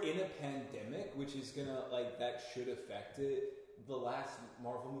test it. We're in a pandemic, which is gonna that should affect it. The last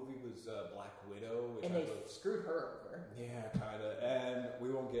Marvel movie was Black Widow, which and they screwed her over. Yeah, kinda, and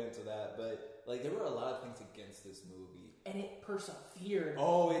we won't get into that, but there were a lot of things against this movie. And it persevered.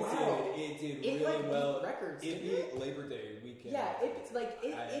 Oh, it did really well. Beat records. It beat Labor Day weekend. Yeah,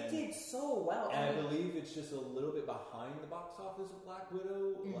 it did so well. And I believe it's just a little bit behind the box office of Black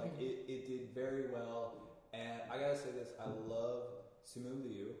Widow. Mm-hmm. It did very well. And I gotta say this, I love Simu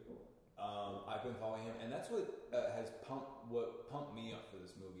Liu. I've been following him, and that's what pumped me up for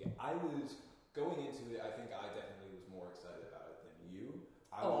this movie. I was going into it. I think I definitely was more excited about it than you.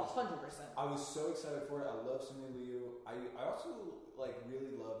 100%. I was so excited for it. I love Simu Liu. I also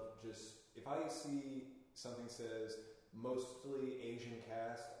really love just if I see something says mostly Asian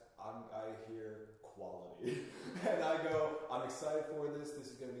cast, I hear quality, and I go, I'm excited for this. This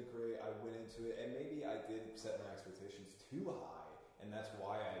is going to be great. I went into it, and maybe I did set my expectations too high. And that's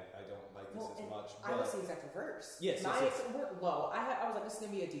why I don't like this as much. But I was the exact reverse. Yes, we're low. I was like, this is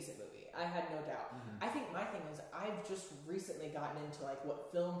going to be a decent movie. I had no doubt. Mm-hmm. I think my thing is I've just recently gotten into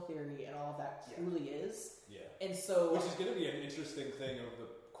what film theory and all of that truly is. Yeah. And so... Which is going to be an interesting thing over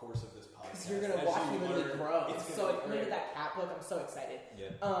the course of this podcast. You're going to watch me literally grow. So I read that cat book. I'm so excited. Yeah.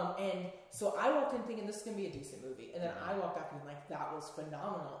 And so I walked in thinking this is going to be a decent movie. And then I walked out being like, that was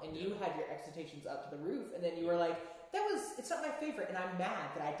phenomenal. And you had your expectations up to the roof. And then you were like... it's not my favorite, and I'm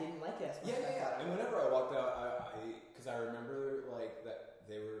mad that I didn't like it as much as I thought. And whenever I walked out, because I remember that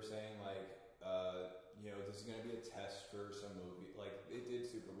they were saying this is going to be a test for some movie. It did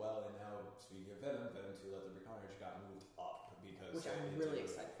super well, and now speaking of Venom 2: Let There Be Carnage got moved up because which I'm really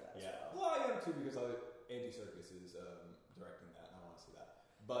excited for that. Yeah, well, I am too because Andy Serkis is directing that, and I want to see that.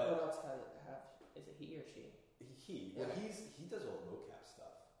 But what else is it he or she? He does all mocap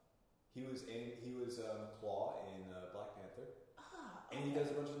stuff. He was Claw in Black Panther, and he does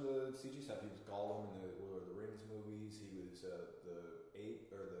a bunch of the CG stuff. He was Gollum in the Lord of the Rings movies. He was the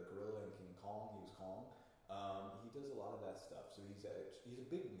ape or the gorilla in King Kong. He was Kong. He does a lot of that stuff, so he's a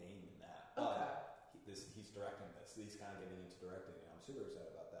big name in that. But he's directing this. He's kind of getting into directing, and I'm super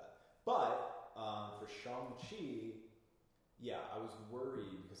excited about that. But for Shang-Chi, I was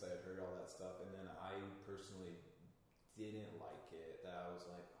worried because I had heard all that stuff, and then I personally didn't like it. That I was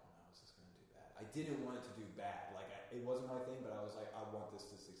like, I didn't want it to do bad. It wasn't my thing, but I was like, I want this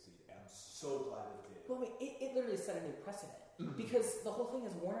to succeed. And I'm so glad it did. Well, I mean, it literally set a new precedent. Because the whole thing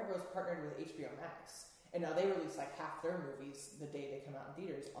is Warner Bros. Partnered with HBO Max. And now they release half their movies the day they come out in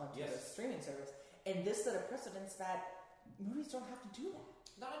theaters onto the streaming service. And this set a precedence that movies don't have to do that.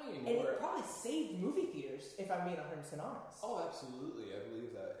 Not anymore. And it probably saved movie theaters, if I'm being 100% honest. Oh, absolutely. I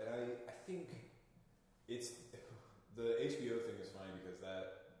believe that. And I think it's... The HBO thing is funny because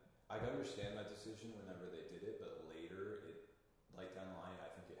I can understand that decision whenever they did it, but later, down the line,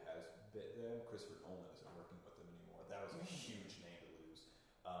 I think it has bit them. Christopher Nolan isn't working with them anymore. That was a huge name to lose.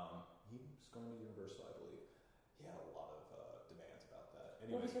 He's going to Universal, I believe. He had a lot of demands about that.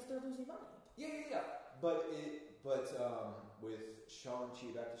 Anyways, well, because they're losing money. Yeah. But with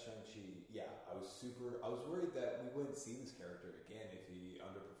Shang-Chi, back to Shang-Chi, I was worried that we wouldn't see this character again if he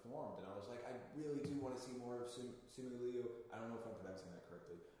underperformed, and I was like, I really do want to see more of Simu Liu. I don't know if I'm pronouncing that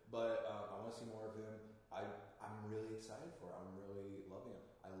correctly. But I want to see more of him. I'm really excited for it. I'm really loving him.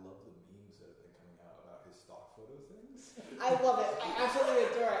 I love the memes that have been coming out about his stock photo things. I love it. I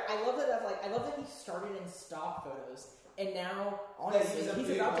absolutely adore it. I love that he started in stock photos, and now honestly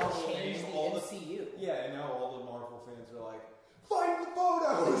he's about to change the MCU. And now all the Marvel fans are like, find the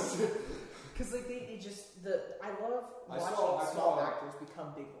photos. Because I love watching small actors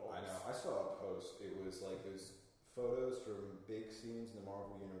become big roles. I know. I saw a post. It was photos from big scenes in the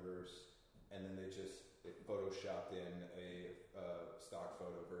Marvel universe, and then they just photoshopped in a stock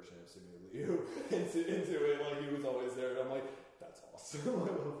photo version of Simu Liu into it, he was always there. And I'm like, that's awesome. I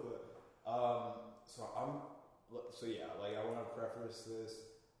love that. I want to preface this.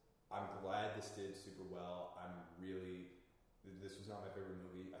 I'm glad this did super well. This was not my favorite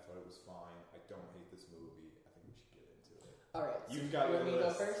movie. I thought it was fine. I don't hate this movie. I think we should get into it. All right. You've got me to go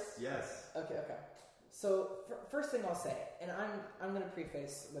first? Yes. Okay. So first thing I'll say, and I'm going to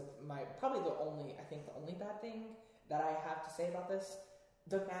preface with probably the only bad thing that I have to say about this,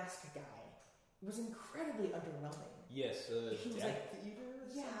 the mask guy was incredibly underwhelming. Yes, he was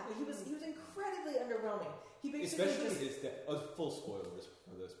he was incredibly underwhelming. He basically especially his death. Full spoilers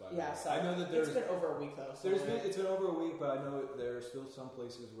for this, by the way. So I know that it's been over a week though. So it's been over a week, but I know there are still some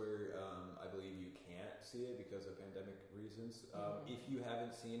places where I believe you can't see it because of pandemic reasons. If you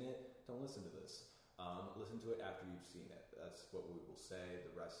haven't seen it, don't listen to this. Listen to it after you've seen it. That's what we will say.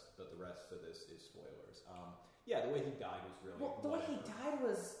 The rest of this is spoilers. The way he died was really the way he died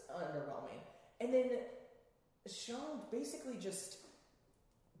was underwhelming, and then Shang basically just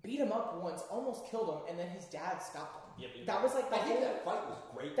beat him up once, almost killed him, and then his dad stopped him. Yep. That was like I think that fight was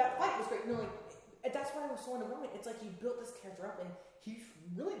great. That fight was great. No, like that's why I was so underwhelming. It's like you built this character up, and he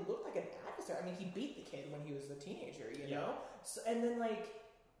really looked like an adversary. I mean, he beat the kid when he was a teenager, you know. So, and then like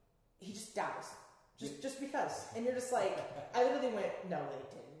he just dies. Just because, and you're just like, I literally went, no, they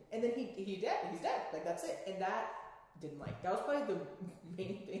didn't, and then he's dead, like that's it, and that didn't like. That was probably the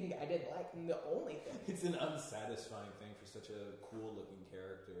main thing I didn't like, and the only thing. It's an unsatisfying thing for such a cool looking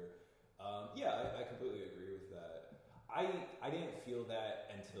character. I completely agree with that. I didn't feel that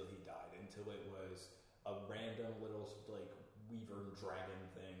until he died, until it was a random little like weaver dragon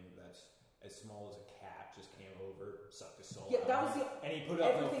thing that's as small as a cat just came over, sucked his soul out. That was and he put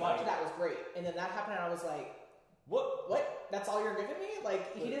up no fight. Everything up to that was great, and then that happened, and I was like, "What? That's all you're giving me?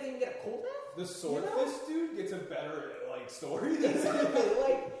 Like he didn't even get a cold death? The sword fist dude gets a better like story. Exactly.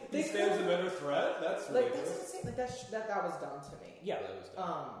 Like he stands a better threat. That's ridiculous. That's insane. Like that was dumb to me. Yeah, that was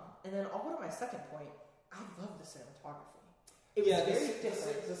dumb. And then I'll go to my second point. I love the cinematography. It was very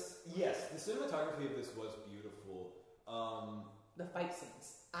different. The cinematography of this was beautiful. The fight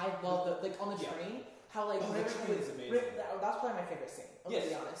scenes. I love on the train. How like whenever the train is amazing. That's probably my favorite scene. I'm gonna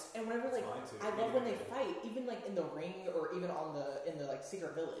be honest. And whenever like I love when they fight, even like in the ring or even in the like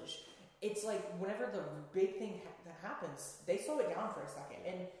secret village. It's like whenever the big thing that happens, they slow it down for a second,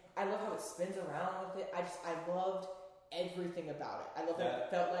 and I love how it spins around with it. I loved everything about it. I love that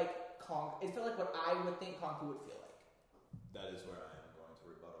it felt like It felt like what I would think Kung Fu would feel like. That is where I am going to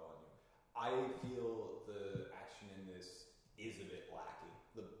rebuttal on you. I feel the action in this is a bit lacking.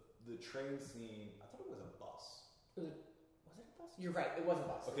 The train scene, I thought it was a bus. Was it a bus? You're right, it was a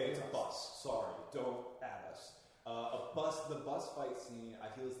bus. Okay, it's a bus. Sorry, don't add us. The bus fight scene,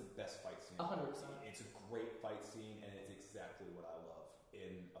 I feel is the best fight scene. 100%. It's a great fight scene, and it's exactly what I love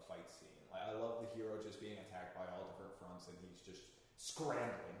in a fight scene. Like, I love the hero just being attacked by all different fronts, and he's just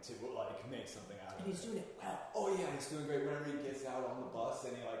scrambling to like make something out of it. And he's doing it well. Oh yeah, he's doing great. Whenever he gets out on the bus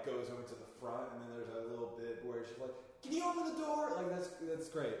and he like goes over to the front, and then there's a little bit where she's like, "Can you open the door?" Like that's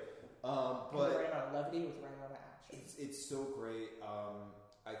great. But right on levity with right on action. It's so great.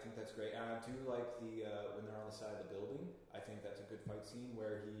 I think that's great, and I do like the when they're on the side of the building. I think that's a good fight scene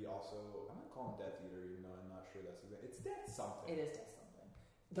where he also, I'm gonna call him Death Eater, even though I'm not sure that's exactly. It's Death something. It is Death something.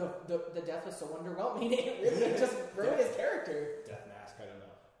 The death was so underwhelming. It really just ruined his character. Death Mask, I don't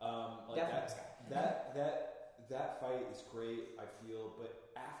know. Death Mask guy. That fight is great, I feel,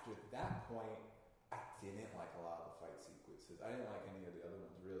 but after that point, I didn't like a lot of the fight sequences. I didn't like any of the other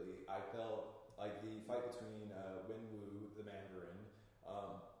ones, really. I felt like the fight between Wenwu, the Mandarin,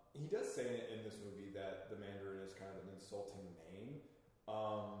 he does say in this movie that the Mandarin is kind of an insulting name.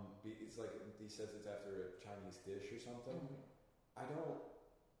 It's like, he says it's after a Chinese dish or something. Mm-hmm. I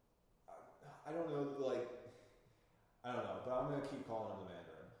don't know, like, I don't know, but I'm going to keep calling him the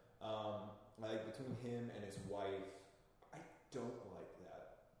Mandarin. Like, between him and his wife, I don't like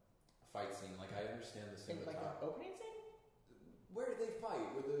that fight scene. Like, I understand the cinematography. Like the opening scene? Where they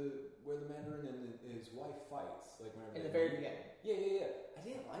fight, where the Mandarin and his wife fights, like whenever in the very beginning. Yeah. I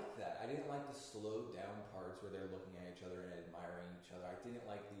didn't like that. I didn't like the slowed down parts where they're looking at each other and admiring each other. I didn't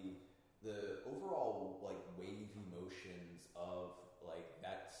like the overall like wave emotions of like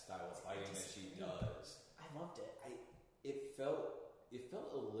that style of fighting that she does. I loved it. It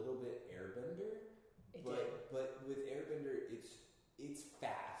felt a little bit Airbender. But with Airbender, it's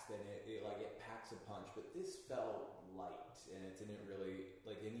fast and it packs a punch. But this felt light, and it didn't really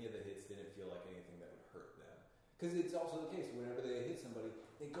like any of the hits didn't feel like anything that would hurt them. Because it's also the case whenever they hit somebody,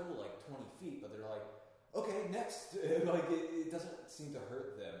 they go like 20 feet, but they're like, okay, next. Like it doesn't seem to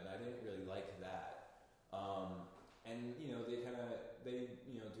hurt them, and I didn't really like that. And they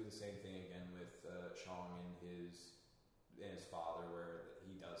do the same thing again with Shang and his father, where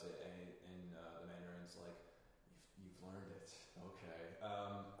he does it, and the Mandarin's like, you've learned it, okay.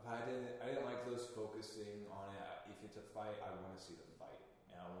 But I didn't like those focusing on it. If it's a fight, I want to see the fight,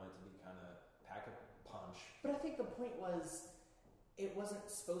 and I want it to be kind of pack a punch. But I think the point was, it wasn't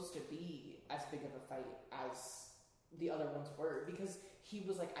supposed to be as big of a fight as the other ones were, because he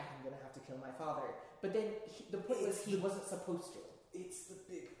was like, I'm gonna have to kill my father. But then the point was he wasn't supposed to. It's the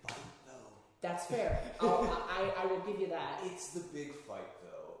big fight, though. That's fair. I will give you that. It's the big fight,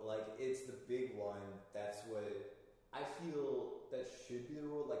 though. Like, it's the big one. That's what I feel that should be the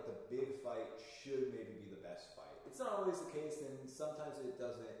rule. Like, the big fight should maybe be the best fight. It's not always the case, and sometimes it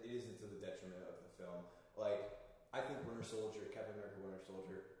doesn't. It isn't to the detriment of the film. Like, I think Captain America Winter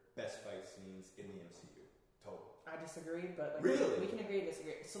Soldier, best fight scenes in the MCU. Totally. I disagree, but like really? we can agree to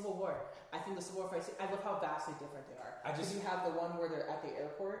disagree. Civil War. I think the Civil War fight scene, I love how vastly different they are. Because you have the one where they're at the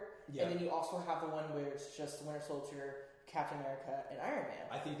airport, and then you also have the one where it's just Winter Soldier, Captain America, and Iron Man.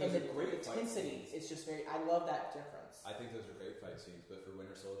 I think those are great fight intensity. scenes. It's just very. I love that difference. I think those are great fight scenes, but for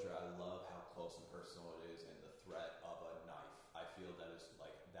Winter Soldier, I love how close and personal it is, and the threat of a knife. I feel that is great.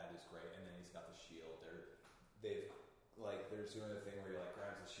 And then he's got the shield. They're doing a thing where he like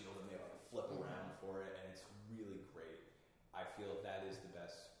grabs the shield and they like flip around for it, and it's really great. I feel that is the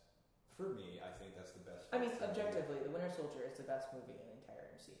best for me. I think that's the best. I mean, objectively, the Winter Soldier is the best movie in the entire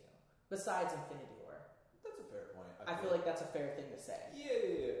MCU, besides Infinity War. That's a fair point. I feel like that's a fair thing to say.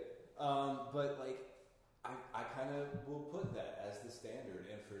 Yeah. But like, I kind of will put that as the standard,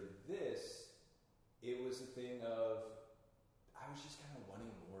 and for this, it was a thing of I was just kind of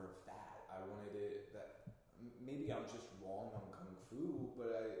wanting more of that. I wanted it that maybe I'm just wrong on kung fu, or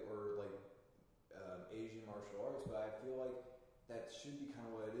Asian martial arts, but I feel like that should be kind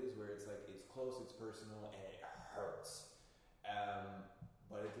of what it is, where it's like it's close, it's personal, and it hurts.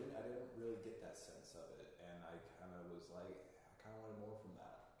 But I didn't really get that sense of it, and I kind of was like, I kind of wanted more from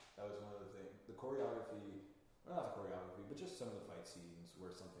that. That was one of the things. The choreography, well, not the choreography, but just some of the fight scenes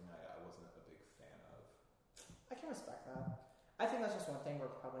were something I wasn't a big fan of. I can respect that. I think that's just one thing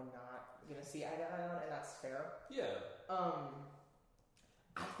we're probably not going to see eye to eye on, and that's fair. Yeah.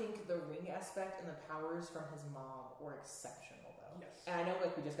 I think the ring aspect and the powers from his mom were exceptional, though. Yes. And I know,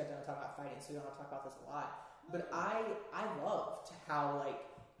 like, we just got done talking about fighting, so we don't have to talk about this a lot. But I loved how, like,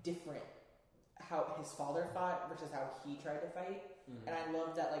 different how his father fought versus how he tried to fight. Mm-hmm. And I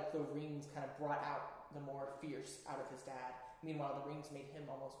loved that, like, the rings kind of brought out the more fierce out of his dad. Meanwhile, the rings made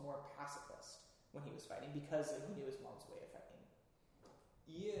him almost more pacifist when he was fighting because he knew his mom's way of fighting.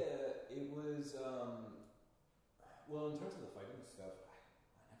 Yeah, it was, well, in terms of the fighting stuff,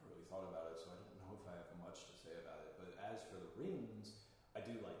 I never really thought about it, so I don't know if I have much to say about it. But as for the rings, I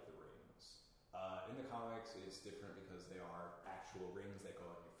do like the rings. In the comics, it's different because they are actual rings that go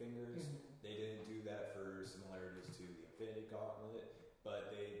on your fingers. Mm-hmm. They didn't do that for similarities to the Infinity Gauntlet,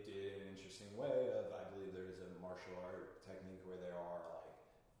 but they did an interesting way of, I believe there's a martial art technique where there are like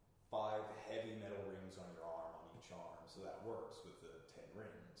 5 heavy metal rings on your arm on each arm, so that works with the 10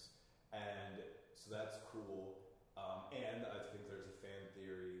 rings. And so that's cool. And I think there's a fan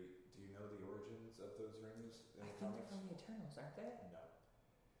theory. Do you know the origins of those rings in the comics? They're from the Eternals, aren't they? No.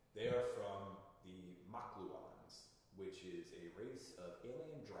 They are from the Makluans, which is a race of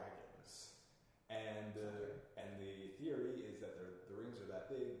alien dragons. And the theory is that the rings are that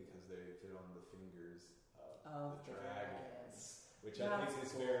big because they fit on the fingers of the dragons. Which I think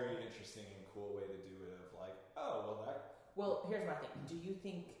is a very interesting and cool way to do it of like, Well, here's my thing. Do you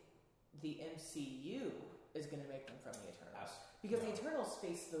think the MCU is going to make them from the Eternals? Because the Eternals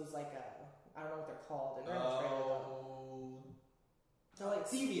face those like, I don't know what they're called. They're in the trailer though. So like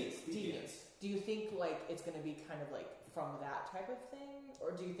deviants. Do you think like it's going to be kind of like from that type of thing,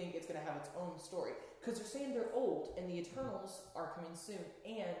 or do you think it's going to have its own story? Because they're saying they're old, and the Eternals are coming soon,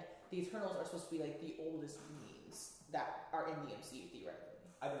 and the Eternals are supposed to be like the oldest beings that are in the MCU theoretically.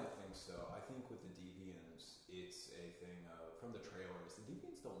 I don't think so. I think with the deviants, it's a thing of, from the trailers, the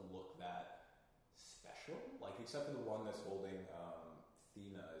deviants don't look that special. Like except for the one that's holding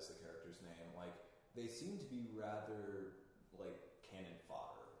Thena is the character's name. Like they seem to be rather like cannon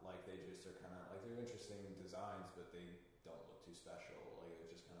fodder. Like they just are kind of like they're interesting designs, but they don't look too special. Like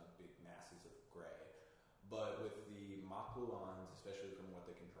they're just kind of big masses of gray. But with the Makluans, especially from what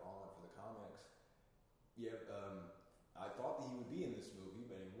they can draw on for the comics, I thought that he would be in this movie,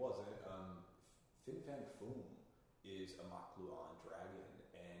 but he wasn't. Fin Fang Foom is a Makluan dragon,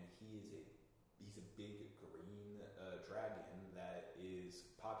 and he's a big green dragon that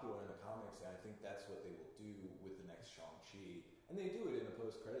is popular in the comics, and I think that's what they will do with the next Shang-Chi. And they do it in the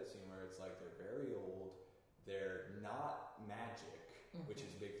post-credit scene where it's like they're very old, they're not magic, which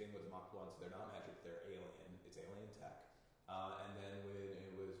is a big thing with the Makluans. They're not magic, they're alien. It's alien tech. And then when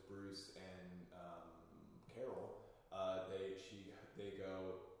it was Bruce and Carol, they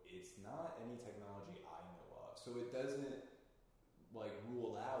go, it's not any technology I know of. So it doesn't like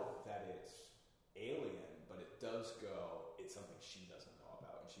rule out that it's alien, but it does go, it's something she doesn't know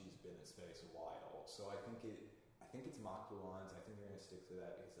about, and she's been in space a while. So I think it's Makluans. I think they're going to stick to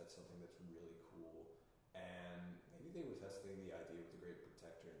that because that's something that's really cool. And maybe they were testing the idea with the Great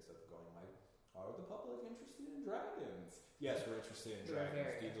Protector instead of going like, are the public interested in dragons? Yes, we're interested in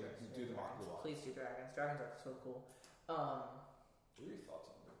dragons. Do the Makluans. Please do dragons. Dragons are so cool. What are your thoughts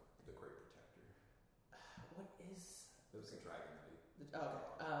on the Great Protector? What is... It was a dragon.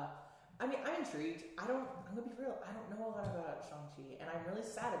 I mean, I'm intrigued. I'm gonna be real. I don't know a lot about Shang-Chi, and I'm really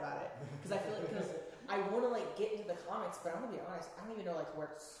sad about it because I feel like I want to like get into the comics, but I'm gonna be honest. I don't even know like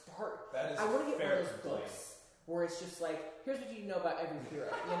where to start. That is I want to get one of those complaint. books where it's just like, here's what you know about every hero,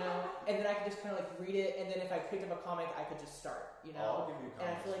 you know, and then I could just kind of like read it, and then if I picked up a comic, I could just start, you know. I'll give you comics. And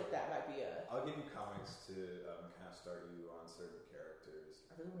I feel like that might be I'll give you comics to kind of start you on certain characters.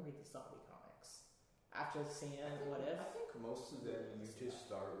 I really want to read the zombie comics after seeing What If. I think most of them you just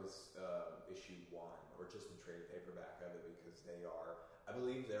start with issue 1 or just a trade paperback of it because they are, I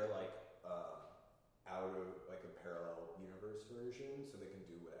believe they're like out of like a parallel universe version, so they can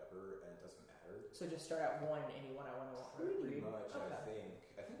do whatever and it doesn't matter. So just start at 1, anyone I want to read. Pretty much, okay.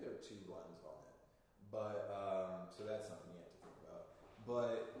 I think there are 2 runs on it, but so that's something you have to think about.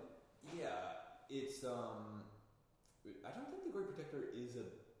 But yeah, it's I don't think the Great Protector is a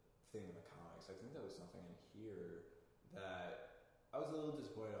thing in the comics. I think that was something in here that I was a little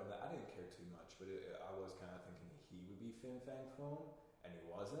disappointed on. That I didn't care too much, but I was kind of thinking he would be Fin Fang Foom, and he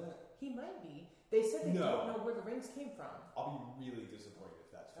wasn't. He might be. They said they don't know where the rings came from. I'll be really disappointed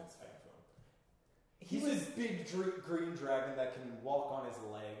if that's Fin Fang Foom. He's this big green dragon that can walk on his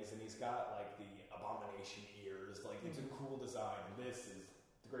legs, and he's got like the abomination ears. Like it's a cool design. This is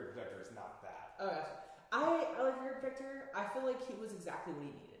the Great Protector. Is not that. Oh gosh, I like the Great Protector. I feel like he was exactly what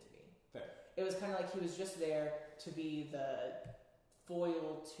he needed to be. Fair. It was kind of like he was just there to be the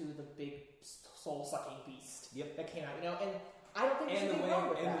foil to the big soul-sucking beast that came out. You know, and I don't think there's anything wrong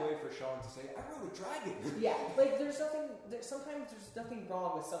with that. And the way for Sean to say, I rode a dragon. Yeah, like sometimes there's nothing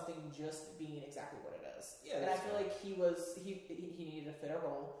wrong with something just being exactly what it is. Yeah, and I feel like he needed to fit a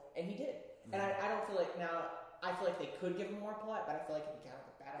role, and he did. Mm-hmm. And I don't feel like now, I feel like they could give him more plot, but I feel like it'd be kind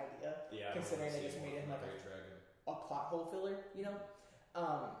of a bad idea. Yeah, considering they just made him like a plot hole filler, you know?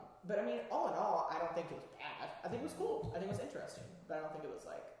 But I mean, all in all, I don't think it was bad. I think it was cool. I think it was interesting, but I don't think it was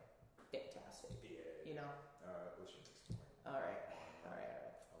like fantastic. Yeah. You know? What's your next point? All right.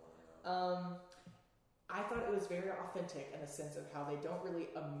 I thought it was very authentic in the sense of how they don't really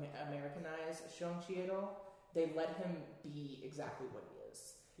Americanize Shang-Chi at all. They let him be exactly what he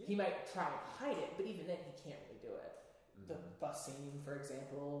is. Yeah. He might try to hide it, but even then, he can't really do it. Mm-hmm. The bus scene, for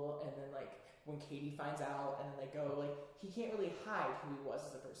example, and then like when Katie finds out, and then they go like he can't really hide who he was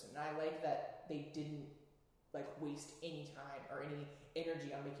as a person. And I like that they didn't like waste any time or any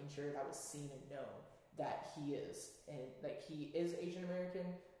energy on making sure that was seen and known that he is, and like he is Asian American,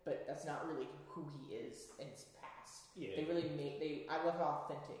 but that's not really who he is in his past. Yeah. They really I love how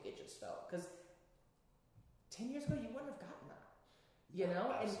authentic it just felt, because 10 years ago you wouldn't have gotten that, you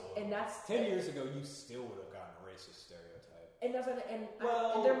know. Absolutely. And that's 10 years ago you still would have gotten a racist stereotype. And that's and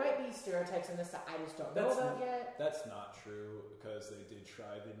there might be stereotypes in this that I just don't know about yet. That's not true, because they did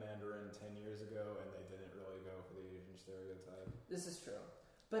try the Mandarin 10 years ago and they didn't really go for the Asian stereotype. This is true.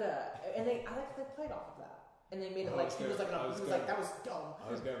 But I like that they played off of that, and they made it like he was like that was dumb.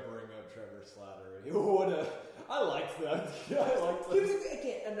 I was gonna bring up Trevor Slattery. I liked that. I liked that. He was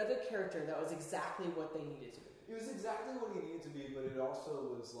again another character that was exactly what they needed to be. It was exactly what he needed to be, but it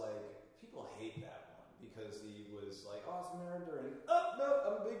also was like people hate that one because he was like, "Oh, it's Mandarin." Oh no,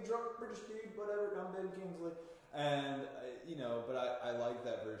 I'm a big drunk British dude. Whatever, I'm Ben Kingsley, and but I like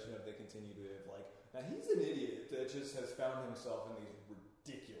that version of they continue to have like. Now he's an idiot that just has found himself in these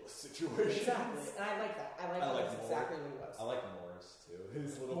ridiculous situations. Exactly, and I like that. I like that's exactly what he was. I like Morris too.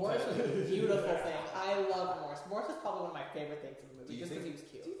 His little Morris was a beautiful thing. I love Morris. Morris is probably one of my favorite things in the movie, just because he was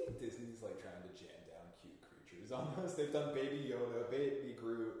cute. Do you think Disney's like trying to jam down cute creatures on us? They've done Baby Yoda, Baby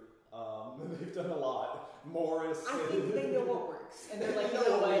Groot. They've done a lot. Morris. I think they know what works, and they're like,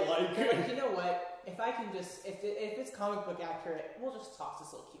 you know what? If I can just, if it's comic book accurate, we'll just toss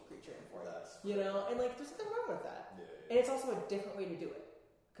this little cute creature in for it. You know, and like, there's nothing wrong with that. Yeah. And it's also a different way to do it,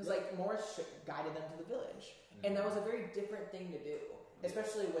 because like Morris guided them to the village, and that was a very different thing to do,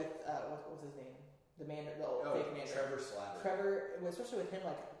 especially with what's his name, the fake Mandarin, Trevor Slattery. Trevor, especially with him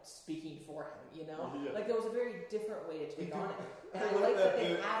like speaking for him, you know, like there was a very different way to take on it, and I like that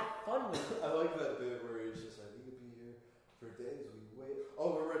they had fun with it. I like that bit where he's just like, we could be here for days. We wait.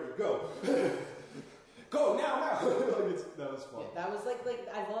 Oh, we're ready. Go. Go now! That was fun. Yeah, that was like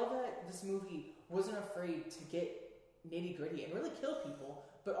I love that this movie wasn't afraid to get nitty gritty and really kill people,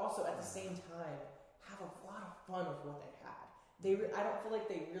 but also at the same time have a lot of fun with what they had. I don't feel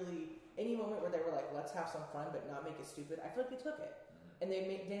like they really any moment where they were like, let's have some fun but not make it stupid. I feel like they took it, and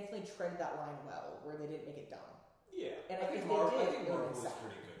they definitely treaded that line well, where they didn't make it dumb. Yeah, and I think Marvel was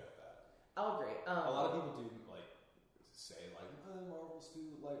pretty good at that. I'll agree. A lot of people do like say like Marvel's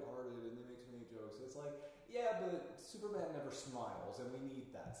too lighthearted and they make too many jokes. It's like, yeah, but Superman never smiles, and we need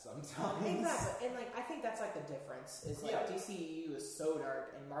that sometimes. Exactly, and like I think that's like the difference is like DCEU is so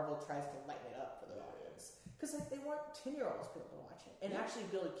dark, and Marvel tries to lighten it up for the audience because like they want 10-year-olds to be able to watch it and actually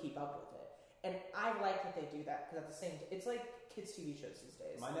be able to keep up with it. And I like that they do that because at the same time, it's like kids' TV shows these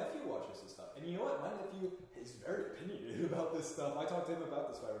days. My nephew watches this stuff, and you know what? My nephew is very opinionated about this stuff. I talked to him about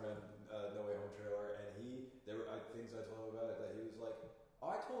the Spider-Man No Way Home trailer, and there were things I told him about it that he was like,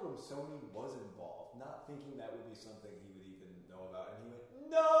 "Oh, I told him Sony was involved," not thinking that would be something he would even know about, and he went,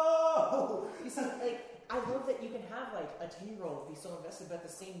 "No!" You see, like, I love that you can have like a 10-year-old be so invested, but at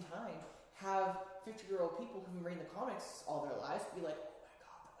the same time have 50-year-old people who've been reading the comics all their lives be like, "Oh my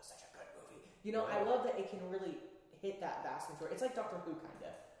god, that was such a good movie." You know, I love that it can really hit that vast majority. It's like Doctor Who, kind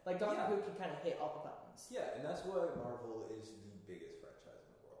of. Like Doctor Who can kind of hit all the buttons. Yeah, and that's why Marvel is the biggest franchise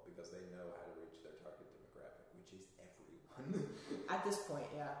in the world, because they know how to reach their target demographic, which is everyone. At this point,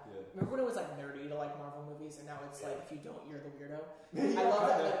 Remember when it was like nerdy to like Marvel movies, and now it's like if you don't, you're the weirdo. I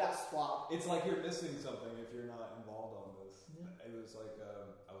love that swap. It's like you're missing something if you're not involved on this. It was like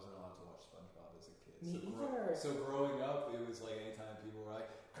I wasn't allowed to watch SpongeBob as a kid. Me either. So growing up, it was like anytime people were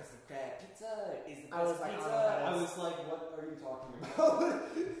like, "Krusty Krab pizza is the best I was like, pizza," I was like, "What are you talking about?"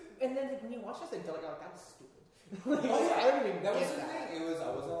 And then like, when you watch this, they're like, "Oh, that was stupid." I don't even. That was the thing. It was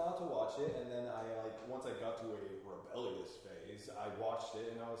I wasn't allowed to watch it, and then I once I got to a rebellious phase, I watched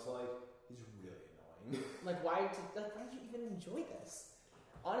it, and I was like, "He's really annoying." Like, why did you even enjoy this?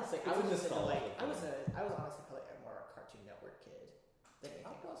 Honestly, I was honestly probably more a Cartoon Network kid than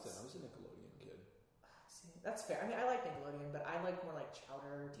anything else. I was a Nickelodeon kid. See, that's fair. I mean, I like Nickelodeon, but I like more like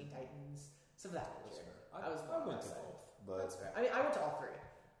Chowder, Teen Titans, some of that nature. I went to both, but that's fair. I mean, I went to all three,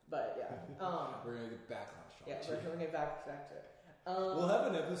 but yeah. We're gonna get back on Shang-Chi. Yeah, we're gonna get back to it. We'll have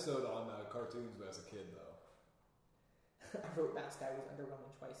an episode on cartoons as a kid, though. I wrote Mask Guy was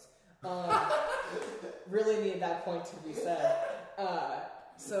underwhelming twice. Really needed that point to be said.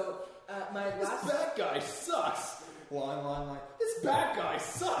 My last... This bad guy sucks! Line. This bad guy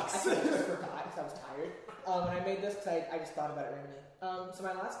sucks! I just forgot because I was tired. And I made this because I just thought about it randomly. So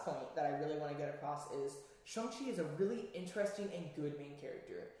my last point that I really want to get across is Shang-Chi is a really interesting and good main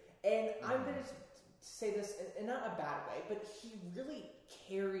character. And I'm going to say this in not a bad way, but he really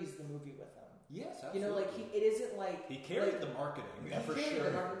carries the movie with him. Yes, absolutely. You know, like, it isn't like... He carried the marketing, for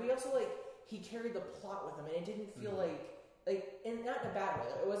sure. But he also, like, he carried the plot with him, and it didn't feel like, and not in a bad way.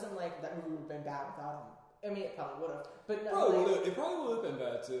 It wasn't like that movie would have been bad without him. I mean, it probably would have, but no. It probably would have been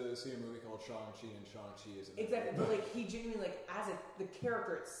bad to see a movie called Shang-Chi, and Shang-Chi isn't exactly. But like, he genuinely, like, the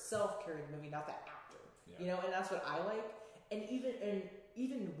character itself carried the movie, not the actor. Yeah. You know, and that's what I like. And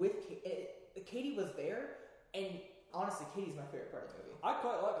even with Katie was there, and honestly, Katie's my favorite part of the movie. I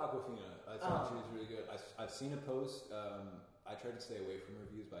quite like Awkwafina. I thought she was really good. I've seen a post. I tried to stay away from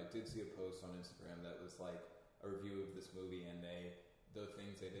reviews, but I did see a post on Instagram that was like a review of this movie, and the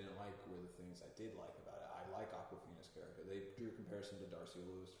things they didn't like were the things I did like about it. I like Awkwafina's character. They drew a comparison to Darcy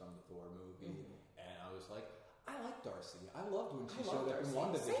Lewis from the Thor movie, and I was like, I like Darcy. I loved when she showed up in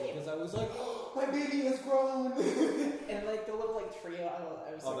WandaVision because I was like, oh, my baby has grown. And like the little like trio,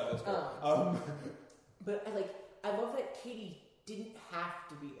 I was that was great. But I love that Katie didn't have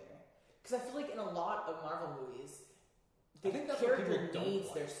to be there, because I feel like in a lot of Marvel movies, the character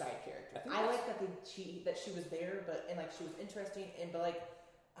needs their side character. I like that she was there, but she was interesting, but like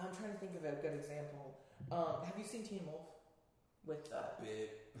I'm trying to think of a good example. Have you seen Teen Wolf? With a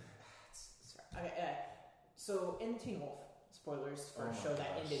bit. Okay, so in Teen Wolf, spoilers for a show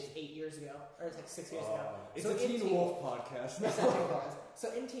that ended 8 years ago, or it's like 6 years ago. It's a Teen Wolf podcast.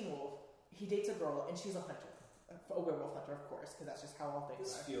 So in Teen Wolf, he dates a girl, and she's a hunter. A werewolf hunter, of course, because that's just how all things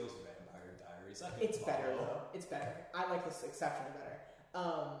are. This feels Vampire Diaries. It's better, though. It's better. I like this exceptionally better.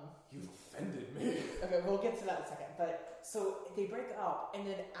 You offended me. Okay, we'll get to that in a second. But, so, they break up, and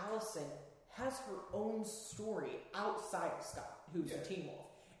then Allison has her own story outside of Scott, who's a Teen Wolf.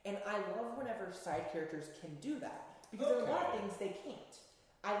 And I love whenever side characters can do that, because there are a lot of things they can't.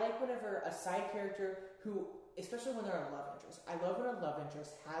 I like whenever a side character who, especially when they're a love interest, I love when a love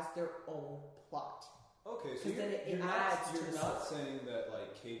interest has their own plot. Okay, so you're not saying that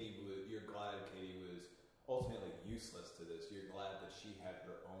you're glad Katie was ultimately useless to this. You're glad that she had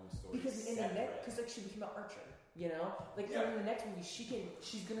her own story. Because in the next, she became an archer. You know, in the next movie,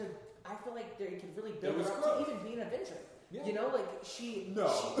 she's gonna. I feel like they could really build her up to even be an Avenger. Yeah. You know, she's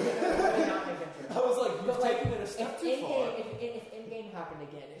not an Avenger. I was like, you've taken it a step too far. If Endgame happened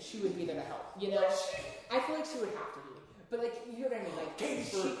again, she would be there to help. You know, I feel like she would have to be. But you know what I mean?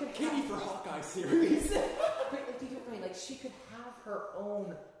 Katie for Hawkeye series. But you know what I mean? She could have her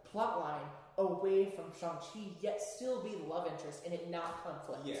own plot line away from Shang-Chi, yet still be the love interest and it not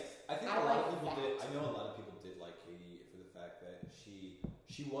conflict. Yes, I think a lot of people did. I know a lot of people did like Katie for the fact that she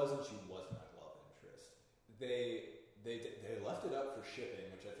was and she wasn't a love interest. They left it up for shipping,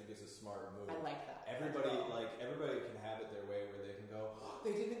 which I think is a smart move. I like that. Everybody can have it their way where they can go, oh,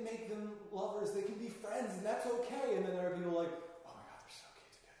 they didn't make them lovers, they can be friends, and that's okay. And then there are people like, oh my god, they're so cute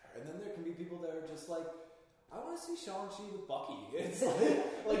together. And then there can be people that are just like, I want to see Shang-Chi with Bucky. It's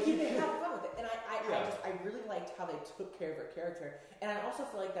like you can have fun with it. And I really liked how they took care of her character. And I also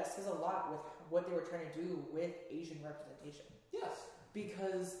feel like that says a lot with what they were trying to do with Asian representation. Yes.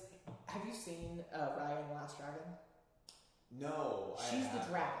 Because, have you seen Raya and the Last Dragon? No. She's the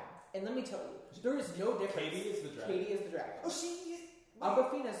dragon. And let me tell you, there is no difference. Katie is the dragon. Katie is the dragon. Oh, she is...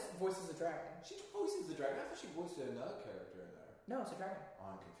 Awkwafina voices the dragon. She voices the dragon. I thought she voiced another character in there. No, it's a dragon.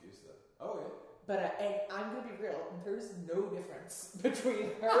 Oh, I'm confused though. Oh, okay. But and I'm gonna be real. There's no difference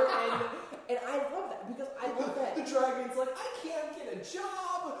between her and I love that because I love that the dragon's like, I can't get a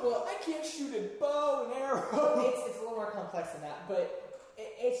job. Well, I can't shoot a bow and arrow. It's a little more complex than that, but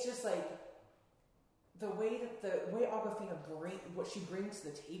it's just like the way Awkwafina what she brings to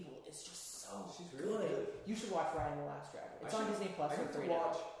the table is just so She's really good. You should watch Raya and the Last Dragon. It's on Disney Plus. I have to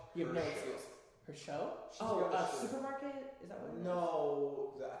watch. You have no excuse. Her show? Supermarket? Is that what it is?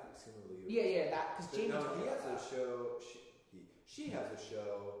 No, I think Simile. Yeah, that because Jamie. No, he has a show. She has a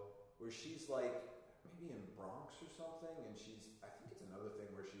show where she's like maybe in Bronx or something, and I think it's another thing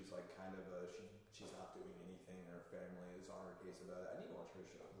where she's like kind of she's not doing anything, and her family is on her case about it. I need to watch her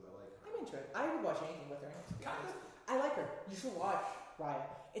show because I like her. I'm into it. I would watch anything with her. Kind of. I like her. You should watch Raya.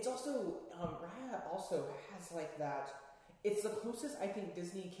 It's also Raya also has like that. It's the closest I think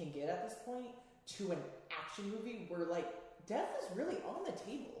Disney can get at this point to an action movie where like death is really on the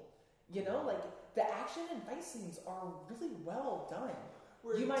table. You know, like the action and fight scenes are really well done.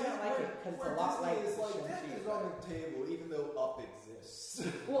 You might not like it because it's a lot like death is on the table, even though Up exists.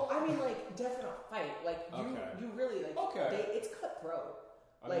 Well, I mean, like death in a fight, like you really like. Okay. It's cutthroat.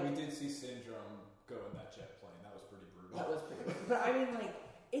 I mean, we did see Syndrome go in that jet plane. That was pretty brutal. That was pretty brutal. But I mean, like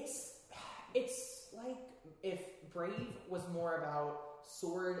it's like if Brave was more about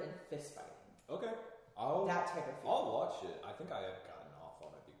sword and fist fighting. Okay. That type of thing. I'll watch it. I think I have gotten off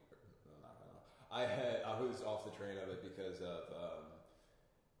on it. I was off the train of it because of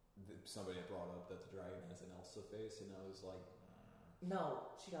somebody had brought up that the dragon has an Elsa face, and I was like,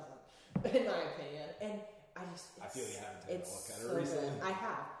 no, she doesn't, in my opinion. And I feel you haven't taken a look at her recently. I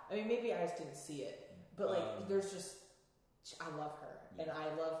have. I mean, maybe I just didn't see it, but like, there's just I love her, and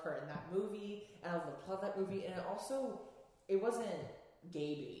I love her in that movie, and I love the plot of that movie, and it wasn't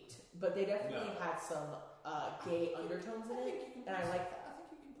gay bait, but they definitely had some gay undertones in it, and I like that. I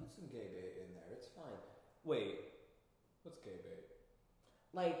think you can put some gay bait in there. It's fine. Wait, what's gay bait?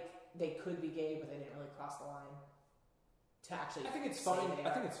 Like they could be gay, but they didn't really cross the line to actually. I think it's fine. I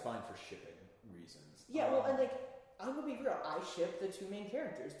think it's fine for shipping reasons. Yeah, well, and like I'm gonna be real. I ship the two main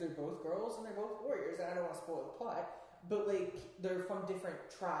characters. They're both girls and they're both warriors, and I don't want to spoil the plot, but like they're from different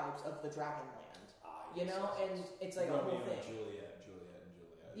tribes of the Dragonland. You know, and it's like Romeo a whole thing. Juliet.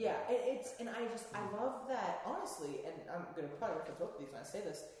 Yeah, and I love that, honestly, and I'm going to probably reference both of these when I say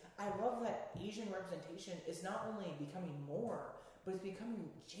this, I love that Asian representation is not only becoming more, but it's becoming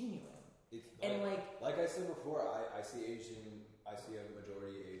genuine. It's and like I said before, I see a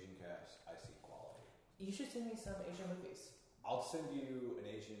majority Asian cast, I see quality. You should send me some Asian movies. I'll send you an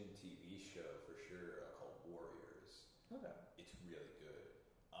Asian TV show for sure called Warriors. Okay. It's really good.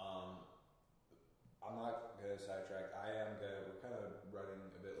 I'm not going to sidetrack. We're kind of running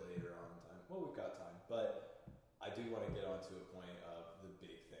a bit later on time. Well, we've got time, but I do want to get on to a point of the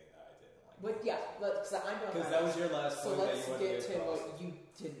big thing that I didn't like. But yeah, because that was your last point. So let's get to what you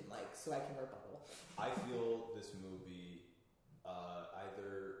didn't like, so I can rebuttal. I feel this movie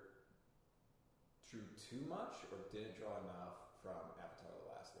either drew too much or didn't draw enough from Avatar: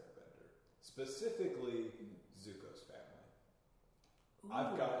 The Last Airbender, specifically Zuko's family. Ooh.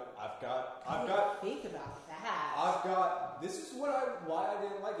 I've got. Think about that. This is why I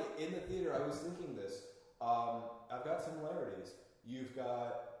didn't like it in the theater. I was thinking this. I've got similarities. You've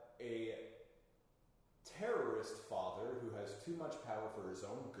got a terrorist father who has too much power for his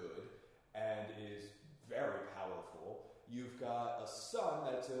own good and is very powerful. You've got a son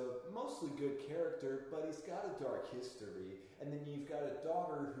that's a mostly good character, but he's got a dark history. And then you've got a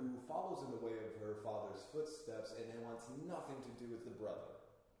daughter who follows in the way of her father's footsteps and then wants nothing to do with the brother.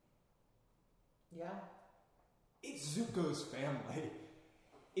 Yeah. It's Zuko's family.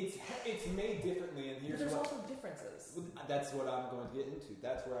 It's made differently, and here's but there's also differences. That's what I'm going to get into.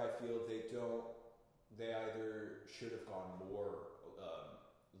 That's where I feel they either should have gone more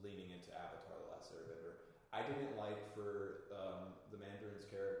leaning into Avatar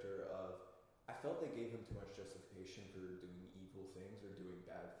felt they gave him too much justification for doing evil things or doing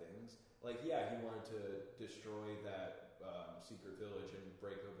bad things. Like, yeah, he wanted to destroy that secret village and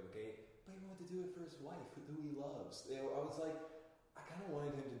break open the gate, but he wanted to do it for his wife, who he loves. I was like, I kind of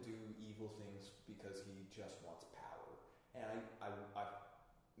wanted him to do evil things because he just wants power. And I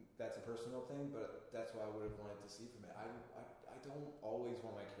that's a personal thing, but that's what I would have wanted to see from it. I don't always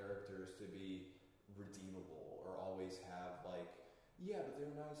want my characters to be redeemable or always have like, yeah, but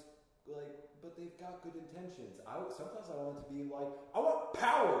they're nice, like, but they've got good intentions. Sometimes I want it to be like, I want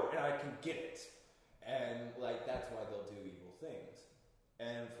power and I can get it, and like that's why they'll do evil things.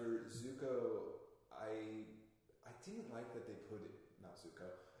 And for Zuko, I didn't like that they put it, not Zuko,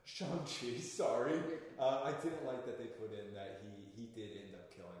 Shang-Chi, sorry. I didn't like that they put in that he did end up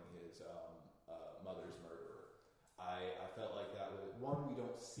killing his mother's murderer. I felt like that was, one, we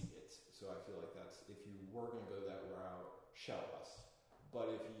don't see it, so I feel like that's, if you were going to go that route, show us.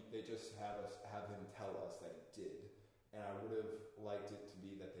 But if they just have him tell us that he did. And I would have liked it to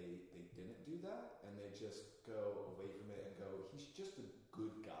be that they didn't do that, and they just go away from it and go, he's just a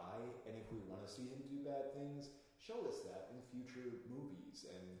good guy, and if we want to see him do bad things, show us that in future movies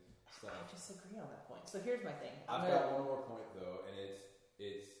and stuff. I disagree on that point. So here's my thing. I've got one more point though, and it's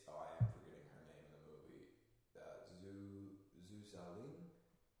I am forgetting her name in the movie. Zhu Xiaolin?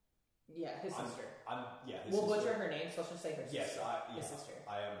 Yeah, his sister. His we'll sister. Butcher her name, so let's just say her sister. His sister.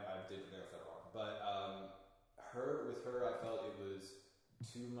 I did pronounce that wrong. But with her, I felt it was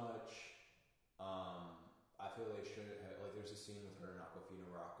too much. I feel they shouldn't have, like, there's a scene with her and Aquafina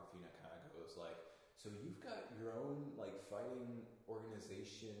where Aquafina kind of goes like, so you've got your own like fighting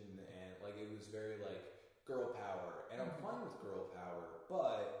organization, and like it was very like girl power, and I'm fine with girl power,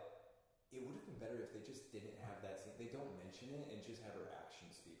 but it would have been better if they just didn't have that scene. They don't mention it and just have her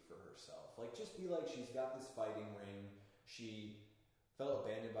actions speak for herself. Like, just be like, she's got this fighting ring. She felt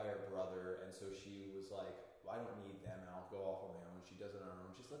abandoned by her brother, and so she was like, well, I don't need them, and I'll go off on my own. She does it on her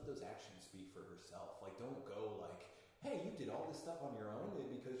own. Just let those actions speak for herself. Like, don't go like, hey, you did all this stuff on your own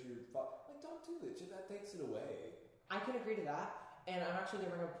because you're like, don't do it. That takes it away. I can agree to that. And I'm actually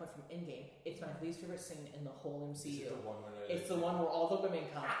going to bring up a point from Endgame. It's my least favorite scene in the whole MCU. It's the one where all the women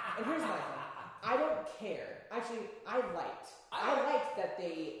come. And here's my thing. I don't care. Actually, I liked that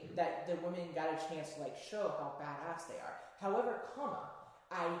the women got a chance to like show how badass they are. However,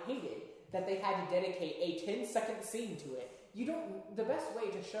 I hated that they had to dedicate a 10-second scene to it. You don't. The best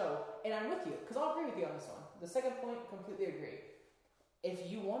way to show, and I'm with you because I'll agree with you on this one. The second point, completely agree.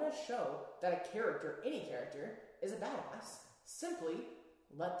 If you want to show that a character, any character, is a badass, simply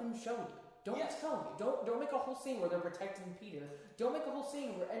let them show you. Don't tell me. Don't make a whole scene where they're protecting Peter. Don't make a whole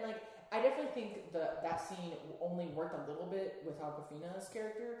scene where, and like, I definitely think that scene only worked a little bit with Awkwafina's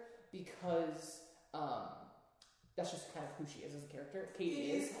character because that's just kind of who she is as a character.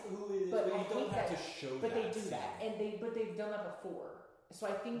 Katie is who is, but you I don't hate have that, to show but that. They do scene. that, and they've done that before. So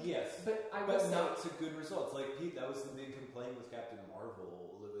I think but not to good results. Like Pete, that was the big complaint with Captain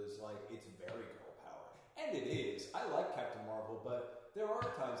Marvel. It was like, it's very girl power, and it is. I like Captain Marvel, but there are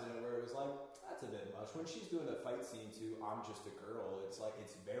times in it where it was like, that's a bit much. When she's doing a fight scene to I'm just a girl, it's like,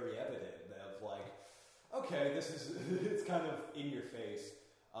 it's very evident that like, okay, this is it's kind of in your face.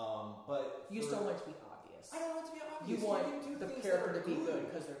 But you still want it to be obvious. I don't want it to be obvious. You want the character to be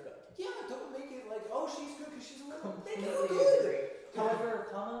good because they're good. Yeah, don't make it like, oh, she's good because she's a woman. Make Completely her good. agree. However,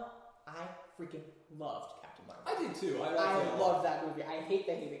 I freaking loved Captain Marvel. I did too. I love that movie. I hate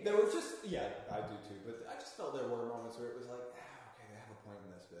the hating. There were just I do too, but I just felt there were moments where it was like, okay, they have a point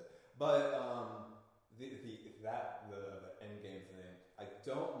in this bit. But the Endgame thing, I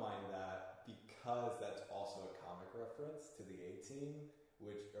don't mind that because that's also a comic reference to the A-Team,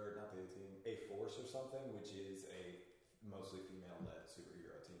 not the A-Team, A-Force or something, which is a mostly female-led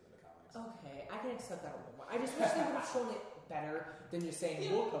superhero team in the comics. Okay, I can accept that a little more. I just wish they would have shown it better than just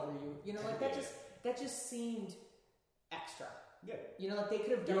saying we'll cover you. You know, like that just seemed extra. Yeah. You know, like they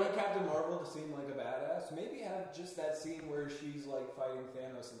could have done. You want Captain Marvel to seem like a badass? Maybe have just that scene where she's like fighting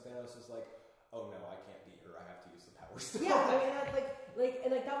Thanos, and Thanos is like, "Oh no, I can't beat her. I have to use the power stone." Yeah, I mean,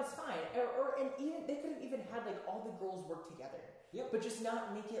 that was fine. And even they could have even had like all the girls work together. Yep. But just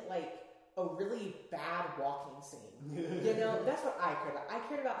not make it like a really bad walking scene. You know, that's what I cared about. I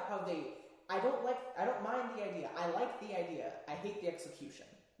cared about how I don't mind the idea. I like the idea. I hate the execution.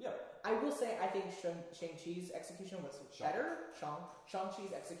 Yeah. I will say I think Shang-Chi's execution was better.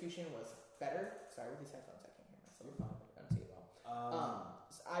 Shang-Chi's execution was better. Sorry, with these headphones I can't hear myself. You're fine. I don't see it well.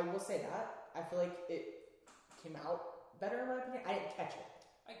 So I will say that. I feel like it came out better in my opinion. I didn't catch it.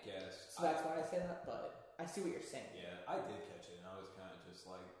 I guess. So that's why I say that, but I see what you're saying. Yeah, I did catch it, and I was kind of just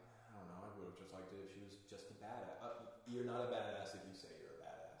like, I don't know, I would have just liked it if she was just a badass. You're not a badass if you say you're a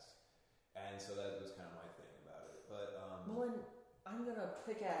badass. And And so that was kind of my thing about it. But well, and I'm gonna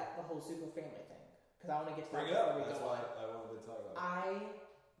pick at the whole Zuko family thing because I want to get to that. Bring it up. That's why I wanted to talk about it.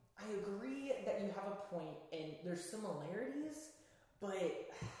 I agree that you have a point, and there's similarities, but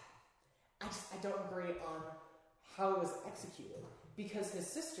I don't agree on how it was executed because his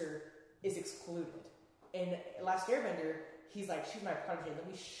sister is excluded. In Last Airbender, he's like, she's my protege. Let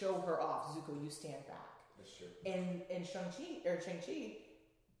me show her off. Zuko, you stand back. That's true. And in Shang-Chi,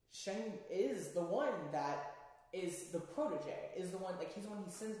 Shang is the one that is the protege, is the one, like, he's the one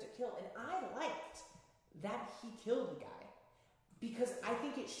he sends to kill. And I liked that he killed the guy because I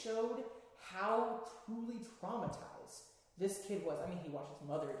think it showed how truly traumatized this kid was. I mean, he watched his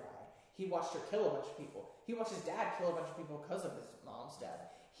mother die. He watched her kill a bunch of people. He watched his dad kill a bunch of people because of his mom's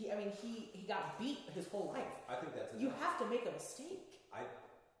death. He got beat his whole life. I think that's enough. You have to make a mistake. I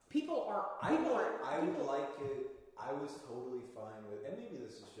would like it. I was totally fine with, and maybe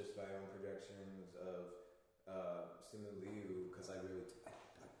this is just my own projections of Simu Liu because I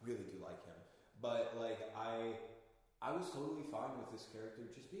really do like him. But like I was totally fine with this character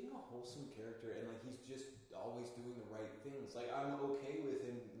just being a wholesome character, and like he's just always doing the right things. Like I'm okay with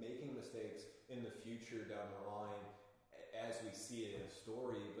him making mistakes in the future down the line as we see it in a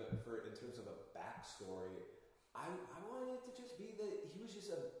story, but in terms of a backstory, I wanted it to just be that he was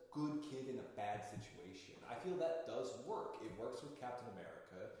just a good kid in a bad situation. I feel that does work. It works with Captain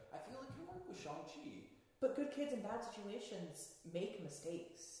America. I feel it can work with Shang-Chi. But good kids in bad situations make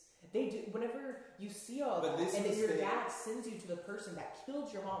mistakes. They do. Whenever you see all that, and then your dad sends you to the person that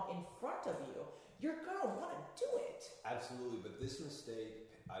killed your mom in front of you, you're gonna want to do it. Absolutely, but this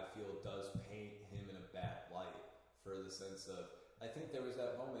mistake, I feel, does paint him in a bad light for the sense of, I think there was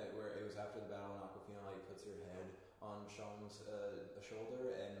that moment where it was after the battle in Aquafina, he puts her head on Shang's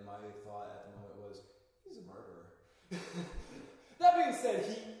shoulder, and my thought at the moment was, he's a murderer. That being said,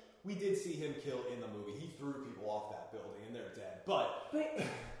 we did see him kill in the movie. He threw people off that building, and they're dead. But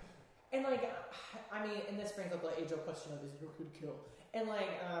and like, I mean, and this brings up the age-old question of, is it who to kill? And like,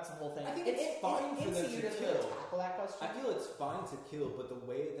 that's a whole thing. I think it's fine for them to kill. Tackle that question. I feel it's fine to kill, but the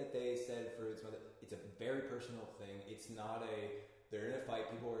way that they said for its mother, it's a very personal thing. It's not they're in a fight,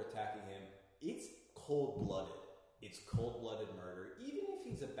 people are attacking him. It's cold-blooded. It's cold-blooded murder, even if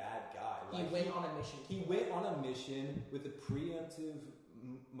he's a bad guy. Like, he went on a mission. He went on a mission with the preemptive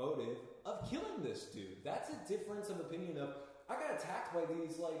motive of killing this dude. That's a difference of opinion of, I got attacked by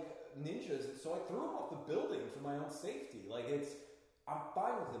these, like, ninjas, so I threw him off the building for my own safety. Like, I'm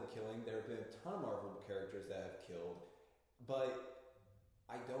fine with him killing. There have been a ton of Marvel characters that have killed, but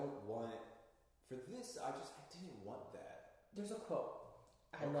I don't want, for this, I didn't want that. There's a quote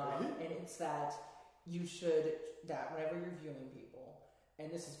I love, and it's that whenever you're viewing people, and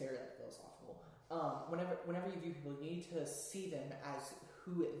this is very like philosophical, whenever you view people, you need to see them as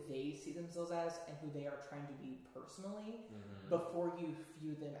who they see themselves as and who they are trying to be personally before you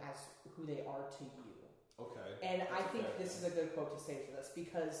view them as who they are to you. Okay. And I think this is a good quote to say for this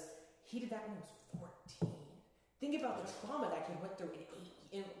because he did that when he was 14. Think about the trauma that kid went through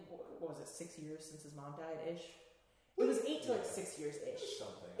in what was it, 6 years since his mom died-ish? It was 8 to like 6 years-ish.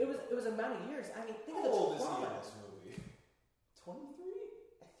 Something. It was a amount of years. I mean, think of the trauma. How old is he in this movie? 23?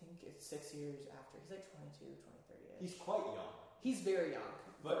 I think it's 6 years after. He's like 22, 23-ish. He's quite young. He's very young.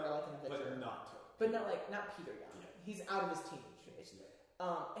 But not Peter Young. Yeah. He's out of his teenage years.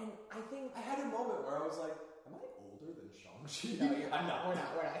 Yeah. And I think I had a moment where I was like, am I older than Shang-Chi? No, I'm not.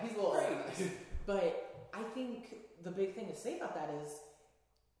 We're not. He's a little older. But I think the big thing to say about that is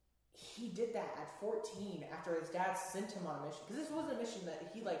he did that at 14 after his dad sent him on a mission. Because this wasn't a mission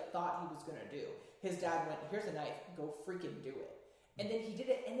that he like thought he was going to do. His dad went, here's a knife, go freaking do it. And then he did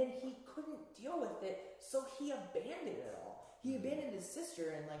it, and then he couldn't deal with it, so he abandoned it all. He abandoned his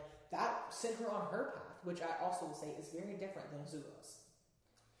sister, and like that sent her on her path, which I also will say is very different than Zuko's.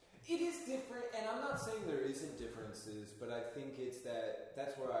 It is different, and I'm not saying there isn't differences, but I think it's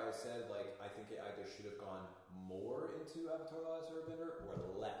that's where I said, like, I think it either should have gone more into Avatar: The Last Airbender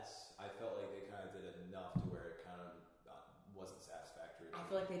or less. I felt like they kind of did enough to where it kind of wasn't satisfactory. I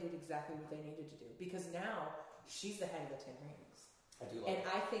feel like they did exactly what they needed to do, because now she's the head of the Ten Rings. I do like and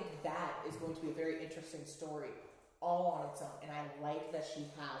that. I think that is going to be a very interesting story all on its own, and I like that she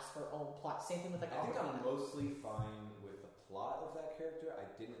has her own plot. Same thing with like I think I'm mostly fine with the plot of that character. I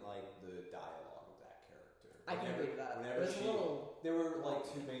didn't like the dialogue of that character. I can agree with that. Whenever there were like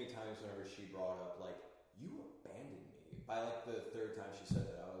too many times whenever she brought up like, you abandoned me. By like the third time she said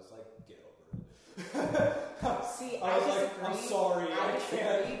that, I was like, get over it. See, I was like, I'm sorry, I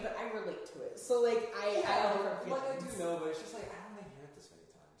disagree, but I relate to it. So like I have different feelings. Like I do know, but it's just like I don't want to hear it this many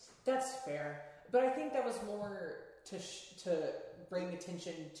times. That's fair. But I think that was more to bring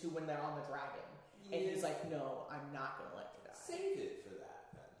attention to when they're on the dragon. Yeah. And he's like, no, I'm not going to let you die. Save it for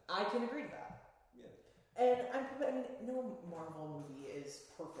that, then. I can agree to that. Yeah. And I mean, no Marvel movie is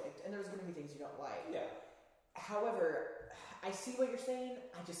perfect, and there's going to be things you don't like. Yeah. However, I see what you're saying.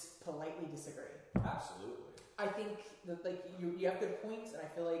 I just politely disagree. Absolutely. I think that you have good points, and I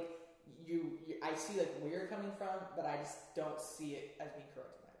feel like I see like where you're coming from, but I just don't see it as being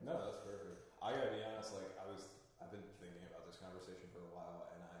correct in my No, that's perfect. I gotta be honest. Like I've been thinking about this conversation for a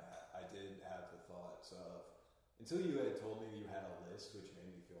while, and I did have the thoughts of until you had told me you had a list, which made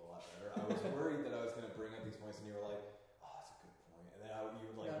me feel a lot better. I was worried that I was gonna bring up these points, and you were like, "Oh, that's a good point," and then you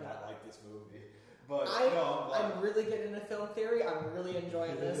would like not like this movie. But I'm really getting into film theory. I'm really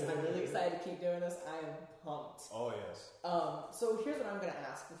enjoying this. I'm really excited to keep doing this. I am pumped. Oh, yes. So here's what I'm going to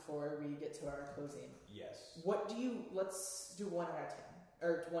ask before we get to our closing. Yes. Let's do 1 out of 10.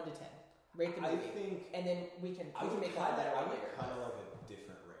 Or 1 to 10. Rate the movie. I think... And then we can make that better I would later. kind of like a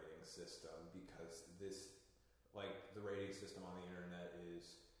different rating system because this... Like, the rating system on the internet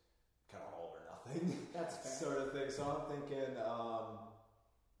is kind of all or nothing. That's fair. Sort of thing. So I'm thinking...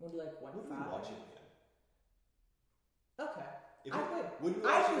 Would you like 1 to 5? Would we watch it again? Okay. I would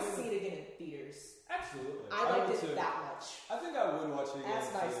see it again in theaters. Absolutely. I liked it that much. I think I would watch it again. That's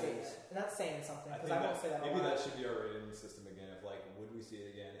my statement. And that's saying something because I won't say that. Maybe that should be our rating system again. Of like, would we see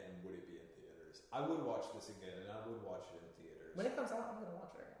it again, and would it be in theaters? I would watch this again, and I would watch it in theaters. When it comes out, I'm going to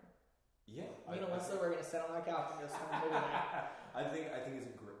watch it again. Yeah. Me and Alyssa, we're going to sit on my couch and just start a movie there. I think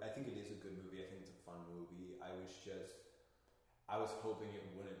it is a good movie. I think it's a fun movie. I was hoping it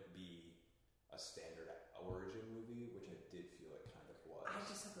wouldn't be a standard origin movie, which I did feel it kind of was. I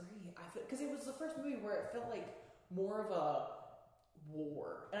disagree. Because it was the first movie where it felt like more of a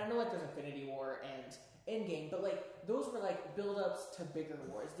war. And I know like there's Infinity War and Endgame, but like those were like build-ups to bigger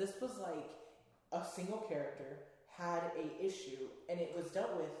wars. This was like a single character had a issue and it was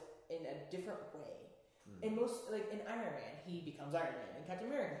dealt with in a different way. And most, like in Iron Man, he becomes Iron Man. In Captain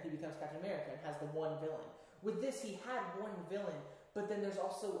America, he becomes Captain America and has the one villain. With this, he had one villain, but then there's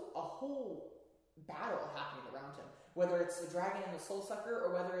also a whole battle happening around him. Whether it's the dragon and the soul sucker,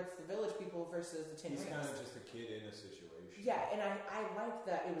 or whether it's the village people versus the Tin Rings. He's kind of just a kid in a situation. Yeah, and I like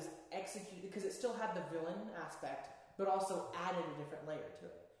that it was executed because it still had the villain aspect, but also added a different layer to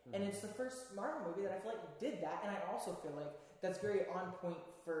it. Mm-hmm. And it's the first Marvel movie that I feel like did that, and I also feel like that's very on point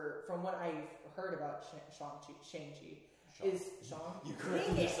from what I've heard about Shang-Chi. Is Sean? You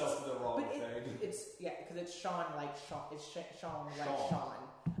corrected yourself to the wrong thing. It's because it's Sean like Sean. It's Sean like Sean.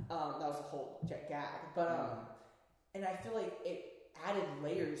 That was a whole gag, but and I feel like it added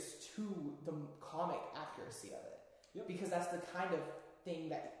layers to the comic accuracy of it because that's the kind of thing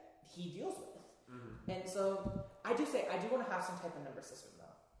that he deals with. Mm-hmm. And so I do want to have some type of number system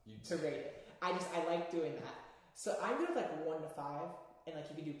though to rate it. I like doing that. So I'm good with like 1 to 5, and like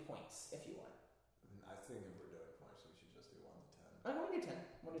you can do points if you want. I think if we're doing points, we should just do 1 to 10. I'm going to do 10.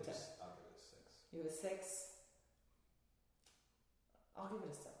 1 to 10. I'll give it a 6. You give it a 6? I'll give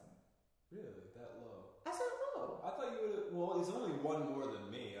it a 7. Really? That low? That's not low. I thought you would have... Well, he's only 1 more than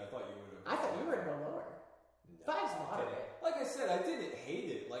me. I thought you would have... I thought you were going to go lower. No, 5's moderate. Like I said, I didn't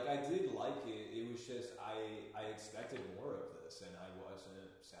hate it. Like, I did like it. It was just, I expected more of this, and I wasn't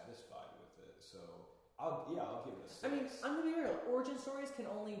satisfied with it. So, I'll give it a 6. I mean, I'm going to be real. Origin stories can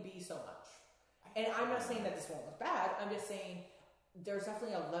only be so much. And I'm not saying that this one was bad. I'm just saying there's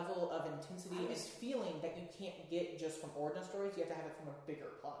definitely a level of intensity and feeling that you can't get just from origin stories. You have to have it from a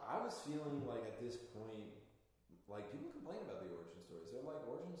bigger plot. I was feeling like at this point, like people complain about the origin stories. They're like,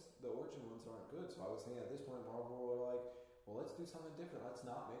 the origin ones aren't good. So I was thinking at this point, Marvel were like, well, let's do something different. Let's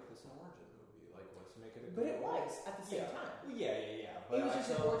not make this an origin movie. Like, let's make it a good But it was at the same time. Yeah. But it was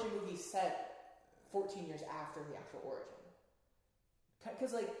just an origin movie set 14 years after the actual origin.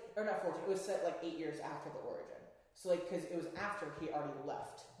 Because or not 14, it was set 8 years after the origin. So because it was after he already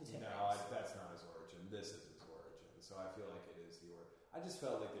left the Tin Rings. That's not his origin. This is his origin. So I feel like it is the origin. I just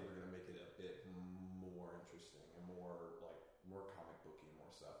felt like they were going to make it a bit more interesting and more comic booky and more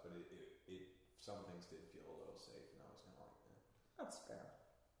stuff. But it some things did feel a little safe, and I was kind of like, eh. That's fair.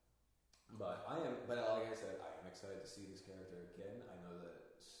 But like I said, I am excited to see this character again. I know that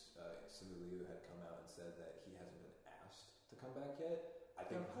Simu Liu had come out and said that he hasn't been asked to come back yet. I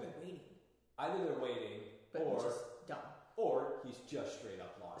think they're probably waiting. Either they're waiting, but he's just done. Or he's just straight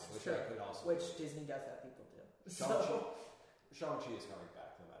up lying, which I could also Disney does have people do. Shang-Chi is coming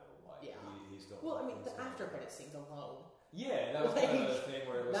back no matter what. Yeah. He's still. Well, I mean, the after credit scenes alone. Yeah, that was kind of the thing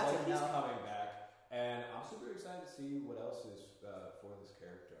where it was he's coming back, and I'm super excited to see what else is for this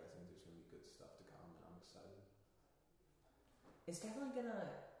character. I think there's going to be good stuff to come, and I'm excited. It's definitely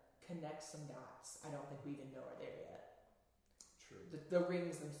gonna. connect some dots. I don't think we even know are there yet. True. The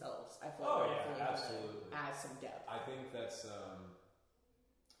rings themselves, I feel absolutely add some depth. I think that's.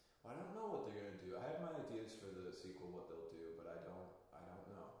 I don't know what they're gonna do. I have my ideas for the sequel, what they'll do, but I don't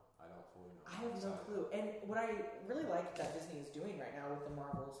know. I don't fully know. I have no clue. And what I really like that Disney is doing right now with the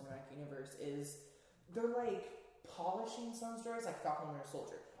Marvel Cinematic Universe is they're like polishing some stories, like Falcon and Winter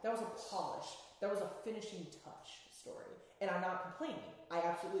Soldier. That was a polish. That was a finishing touch story. And I'm not complaining. I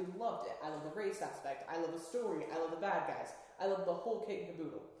absolutely loved it. I love the race aspect. I love the story. I love the bad guys. I love the whole kit and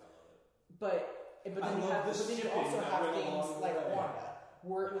caboodle. But then you also have things like Wanda,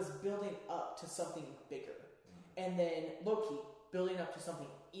 where it was building up to something bigger. And then Loki, building up to something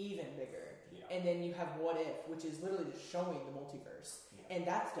even bigger. Yeah. And then you have What If, which is literally just showing the multiverse. Yeah. And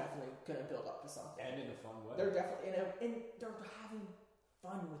that's definitely going to build up to something. And in a fun way. They're definitely, and they're having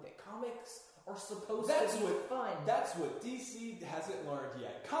fun with it. Comics are supposed to be fun. That's what DC hasn't learned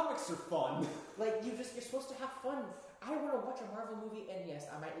yet. Comics are fun. Like, you're supposed to have fun. I want to watch a Marvel movie, and yes,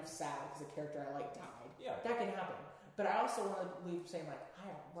 I might leave sad because a character I like died. Yeah. That can happen. But I also want to leave saying, like,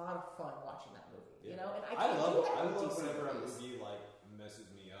 I had a lot of fun watching that movie. Yeah. You know? And I love whenever a movie, like, messes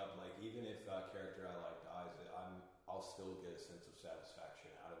me up. Like, even if a character I like dies, I'll still get a sense of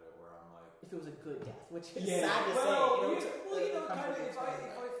satisfaction out of it where I'm like... If it was a good death, which is sad to say. Kind of, if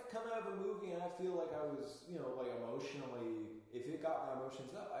I come out of a movie and I feel like I was, like emotionally, if it got my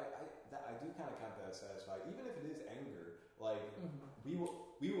emotions up, I do kind of count that as satisfied, even if it is anger. Like we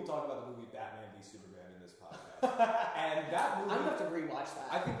will talk about the movie Batman v Superman in this podcast, and that movie, I'm gonna have to rewatch that.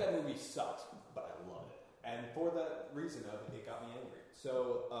 I think that movie sucked, but I love it, and for that reason of it got me angry.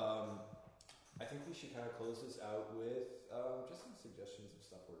 So I think we should kind of close this out with just some suggestions of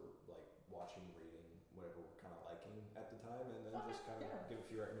stuff we're like watching, reading, whatever we're kind of liking at the time, and then just kind of give a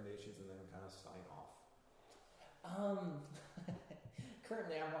few recommendations and then kind of sign off.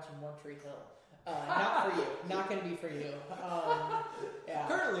 Currently, I'm watching One Tree Hill. Not for you. Not going to be for you. Yeah.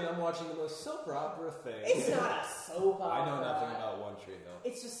 Currently, I'm watching the most soap opera thing. It's not a soap opera. I know nothing about One Tree Hill.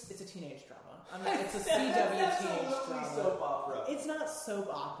 It's a teenage drama. I mean, it's a CW teenage drama. Soap opera. It's not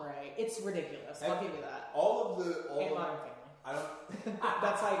soap opera. It's ridiculous. I'll give you that. In Modern Family. I don't.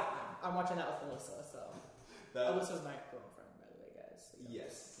 That's like I'm watching that with Alyssa. So Alyssa's my girlfriend, by the way, guys. So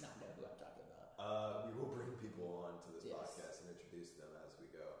yes. Not know who I'm talking about. We will bring people on to this podcast and introduce them as we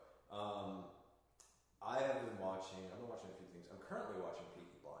go. I've been watching a few things. I'm currently watching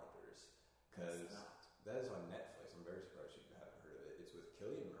Peaky Blinders because that is on Netflix. I'm very surprised you haven't heard of it. It's with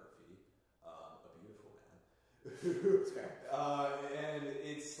Cillian Murphy, a beautiful man. It's fair. And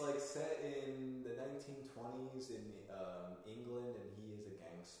it's like set in the 1920s in England, and he is a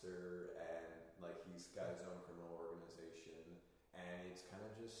gangster, and like he's got his own criminal organization, and it's kind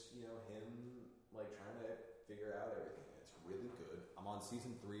of just him like trying to figure out everything. It's really good. I'm on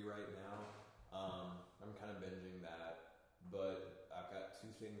season 3 right now. I'm kind of binging that, but I've got 2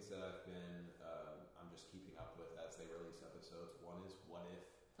 things that I've been I'm just keeping up with as they release episodes. One is What If,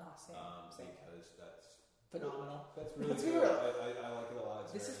 same. because that's phenomenal. That's really good. I like it a lot.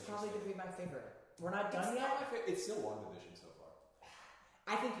 This is probably going to be my favorite. We're not done yet. It's still WandaVision so far.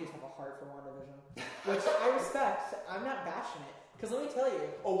 I think you just have a heart for WandaVision, which I respect. I'm not bashing it because let me tell you.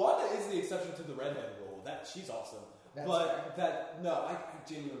 Oh, Wanda is the exception to the redhead rule. She's awesome. I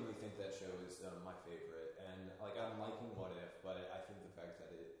genuinely think that show is my favorite, and like I'm liking What If, but I think the fact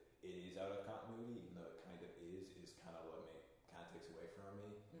that it is out of continuity, even though it kind of is kind of what kind of takes away from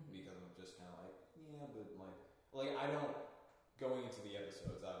me, because I'm just kind of like, but like I don't going into the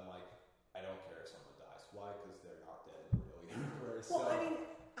episodes, I'm like, I don't care if someone dies. Why? Because they're not dead in the real universe. Well, I mean,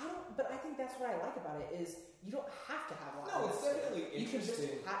 I don't, but I think that's what I like about it is you don't have to have a lot. No, it's definitely interesting. You can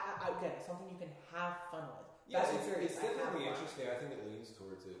just again something you can have fun with. Yeah, it's definitely interesting. I think it leans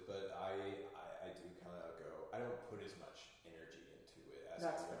towards it, but I do kind of go. I don't put as much energy into it as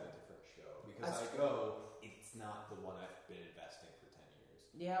I would a different show because it's not the one I've been investing for 10 years.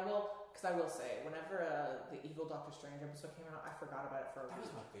 Yeah, well, because I will say, whenever the Evil Doctor Strange episode came out, I forgot about it for a week. That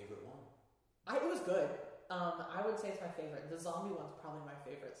was my favorite one. It was good. I would say it's my favorite. The zombie one's probably my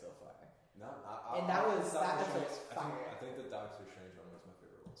favorite so far. That episode's fire. I think the Doctor Strange one was my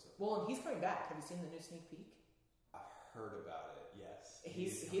favorite one so far. Well, and he's coming back. Have you seen the new sneak peek? Heard about it, yes.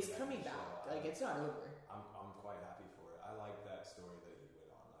 He's coming back. Like it's not over. I'm quite happy for it. I like that story that he went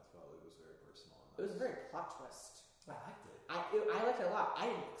on. I felt it was very personal. It was a very plot twist. I liked it. I liked it a lot.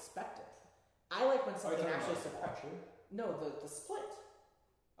 I didn't expect it. I like when something actually surprised you. No, the split.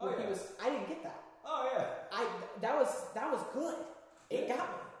 I didn't get that. Oh yeah. That was good. It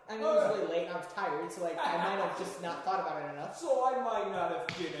got me. I mean, it was really late and I was tired, so like I might have just not thought about it enough. So I might not have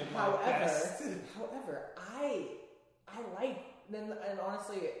been in my best. However, I like And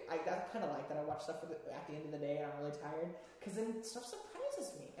honestly, I kind of like that. I watch stuff at the end of the day and I'm really tired because then stuff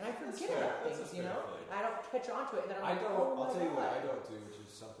surprises me and I forget about things, you know. I don't catch on to it, and then I'm I'll tell you what I don't do, which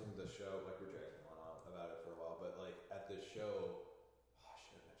is something the show, like we're dragging on about it for a while, but like at the show, I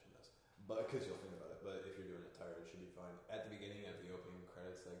should have mentioned this, but because you'll think about it. But if you're doing it tired, it should be fine. At the beginning of the opening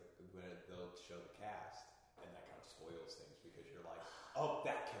credits, like when they'll show the cast, and that kind of spoils things because you're like, oh,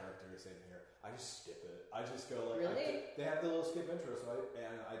 that character is in here. I just skip it. I just go like, really? They have the little skip intro,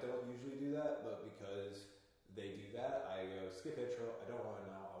 and I don't usually do that, but because they do that, I go skip intro. I don't want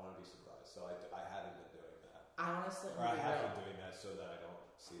to know. I want to be surprised. So I haven't been doing that. I honestly, or I have been doing that so that I don't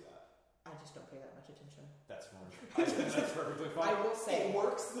see that. I just don't pay that much attention. That's fine. That's perfectly fine. I will say it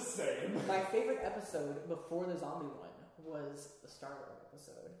works the same. My favorite episode before the zombie one was the Star-Lord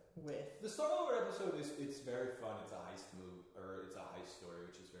episode with the Star-Lord episode. It's very fun. It's a heist move, or it's a heist story,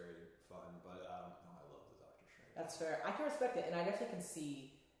 which is very fun. But no, I love the Doctor Strange. That's fair. I can respect it, and I definitely can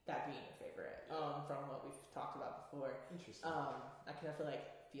see that being your favorite. From what we've talked about before. Interesting. I can definitely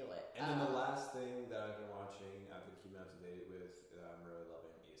feel it. And then the last thing that I've been watching, I've been keeping up to date with, that I'm really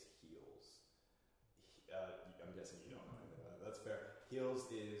loving is Heels. I'm guessing you don't know anything about it. That's fair.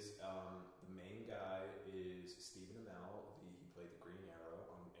 Heels is the main guy is Stephen Amell. He played the Green Arrow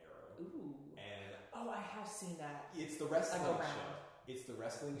on Arrow. Ooh. And I have seen that. It's the wrestling show. It's the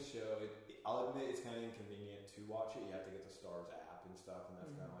wrestling show. I'll admit it's kind of inconvenient to watch it. You have to get the Stars app and stuff, and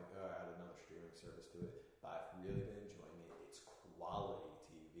that's kind of like, add another streaming service to it. But I've really been enjoying it. It's quality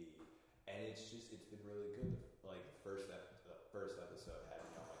TV, and it's been really good. Like the first episode had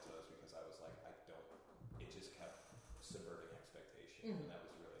me on my toes because I was like, it just kept subverting expectation, and that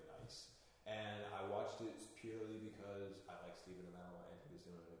was really nice. And I watched it purely because I like Stephen Amell, and he was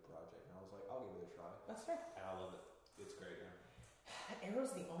doing a new project, and I was like, I'll give it a try. That's fair. And I love it. It's great, man.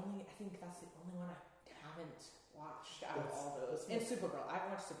 Arrow's I think that's the only one I haven't watched out of all those. And Supergirl. I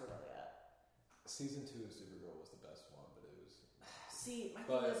haven't watched Supergirl yet. Season 2 of Supergirl was the best one, but it was... See, my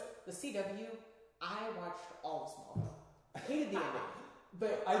thing is, the CW, I watched all of Smallville. I hated the ending.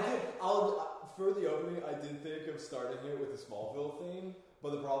 But for the opening, I did think of starting it with the Smallville theme,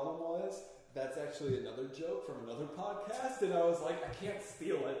 but the problem was, that's actually another joke from another podcast, and I was like, I can't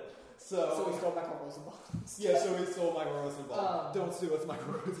steal it. So we stole Michael Rosenbaum. Yeah, so we stole Michael Rosenbaum. Don't sue us,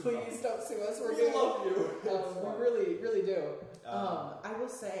 Michael Rosenbaum. Please don't sue us. We love you. We really, really do. I will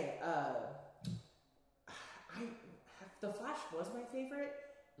say, The Flash was my favorite,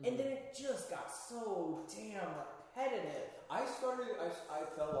 and then it just got so damn repetitive. I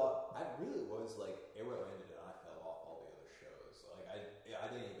fell off. I really was like, Arrow ended and I fell off all the other shows. Like, I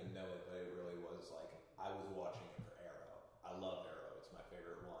didn't even know it, but it really was like, I was watching it for Arrow. I love Arrow. It's my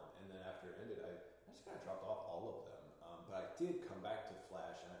favorite one. And then after it ended, I just kind of dropped off all of them. But I did come back to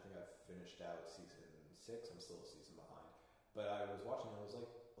Flash, and I think I've finished out season 6. I'm still a season behind. But I was watching it, and I was like,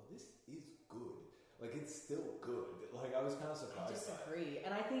 well, this is good. Like, it's still good. Like, I was kind of surprised. I disagree.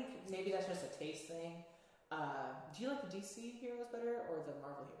 And I think maybe that's just a taste thing. Do you like the DC heroes better or the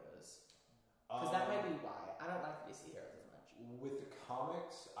Marvel heroes? Because that might be why. I don't like the DC heroes as much. With the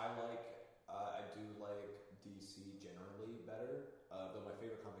comics, I do like DC generally better. Though my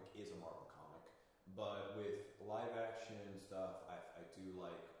favorite comic is a Marvel comic. But with live action stuff, I do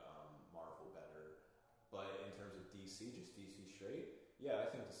like Marvel better. But in terms of DC, just DC straight, yeah, I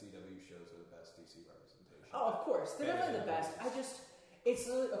think the CW shows are the best DC representation. Oh, of course. They're definitely the best. It's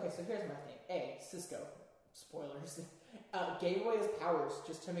really, okay, so here's my thing. A, Cisco, spoilers, gave away his powers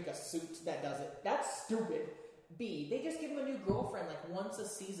just to make a suit that does it. That's stupid. B, they just give him a new girlfriend like once a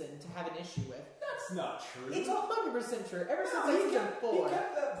season to have an issue with. That's not true. It's 100% true. Ever since season 4. He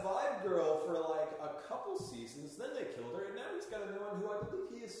kept that vibe girl for like a couple seasons, then they killed her, and now he's got a new one who I believe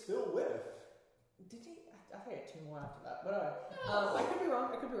he is still with. Did he? I thought he had 2 more after that, but I could be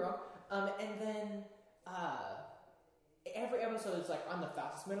wrong. And then every episode is like, I'm the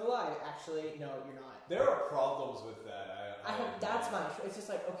fastest man alive. Actually, no, you're not. There are problems with that. That's my issue. It's just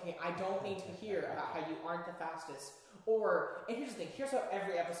like, okay, I don't need to hear about how you aren't the fastest. And here's the thing. Here's how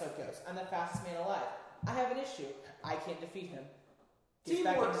every episode goes. I'm the fastest man alive. I have an issue. I can't defeat him.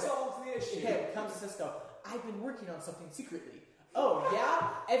 Teamwork solves the issue. Okay, comes to Cisco. I've been working on something secretly. Oh,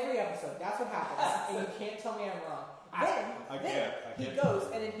 yeah? Every episode. That's what happens. And you can't tell me I'm wrong. Then he goes,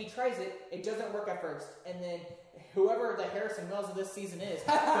 and then he tries it. It doesn't work at first. And then whoever the Harrison Wells of this season is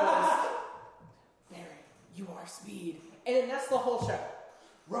goes, Barry, you are speed. And then that's the whole show.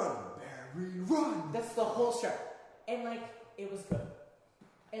 Run, Barry, run! That's the whole show. And, like, it was good.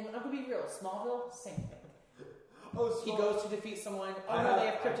 And I'm going to be real. Smallville, same thing. He goes to defeat someone. They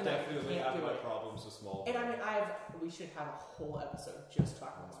have kryptonite. I definitely have my problems with Smallville. And I mean, we should have a whole episode just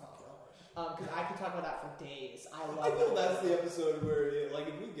talking about Smallville. because I could talk about that for days. I love. I feel that's the episode where, if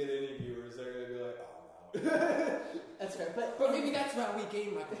we get any viewers, they're gonna be like, "Oh no." That's fair, but maybe that's why we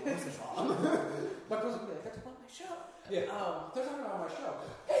gained Michael Rosenbaum. Michael Rosenbaum, they're talking about my show. Yeah, they're talking about my show.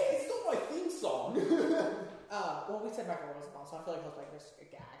 Hey, it's still my theme song. Well, we said Michael Rosenbaum, so I feel like it was like there's a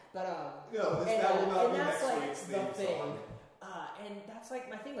gag, but that will not be that's next like week's the theme thing. song. And that's like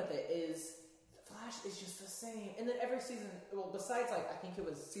my thing with it is Flash is just the same. And then every season, well, besides like I think it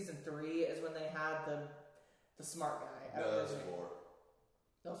was season 3 is when they had the smart guy. No, that was 4.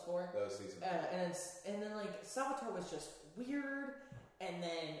 That was 4. That was season 4. And then like Salvatore was just weird. And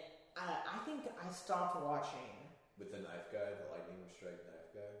then I think I stopped watching With the knife guy, the lightning strike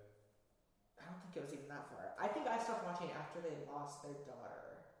knife guy. I don't think it was even that far. I think I stopped watching after they lost their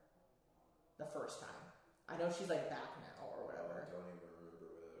daughter the first time. I know she's like back now or whatever. I don't even remember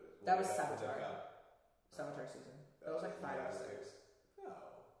whether it is. That was Salvatore. Salvatore season. That was like 5 or 6. No,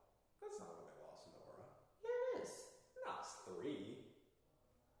 that's not when they lost Nora. Yeah, it is. No, it's 3.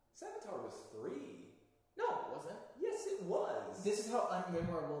 Salvatore was 3. No, it wasn't. Yes, it was. This is how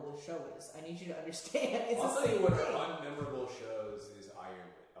unmemorable the show is. I need you to understand. It's I'll the tell you same what thing. unmemorable shows is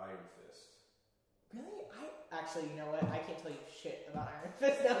Iron Fist. Really? Actually, you know what? I can't tell you shit about Iron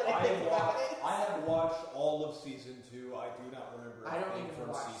Fist now that I think about it. I have watched all of season 2. I do not remember I don't anything even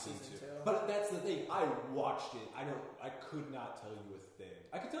from watch season season 2. But that's the thing. I watched it. I could not tell you a thing.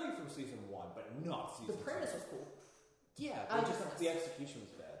 I could tell you from season 1, but not season 2. The premise was cool. Yeah, the execution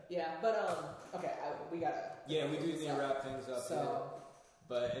was bad. Yeah, but okay, we gotta. Yeah, we do need to wrap things up. So, here.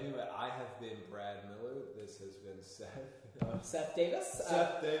 But anyway, I have been Brad Miller. This has been Seth. Seth Davis.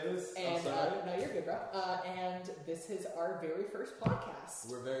 Seth Davis. And I'm sorry. no, you're good, bro. And this is our very first podcast.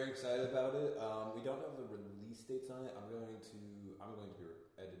 We're very excited about it. We don't know the release dates on it. I'm going to be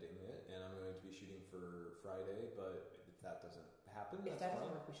editing it, and I'm going to be shooting for Friday. But if that doesn't happen, If that's that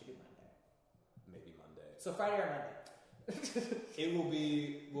fine. doesn't work, we should do Monday. Maybe Monday. So Friday or Monday. It will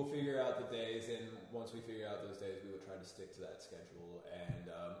be. We'll figure out the days, and once we figure out those days, we will try to stick to that schedule, and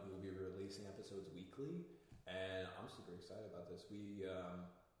we will be releasing episodes weekly. And I'm super excited about this.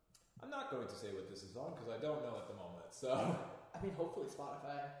 I'm not going to say what this is on because I don't know at the moment. So I mean, hopefully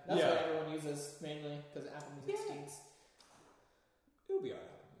Spotify. That's what everyone uses mainly because Apple Music stinks. It will be on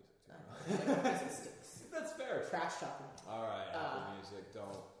Apple Music too. Apple Music stinks. That's fair. Trash talking. All right, Apple Music.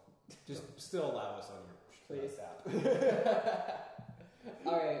 Don't just still allow us on your Please. app.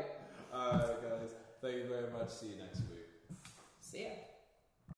 All right. All right, guys. Thank you very much. See you next week.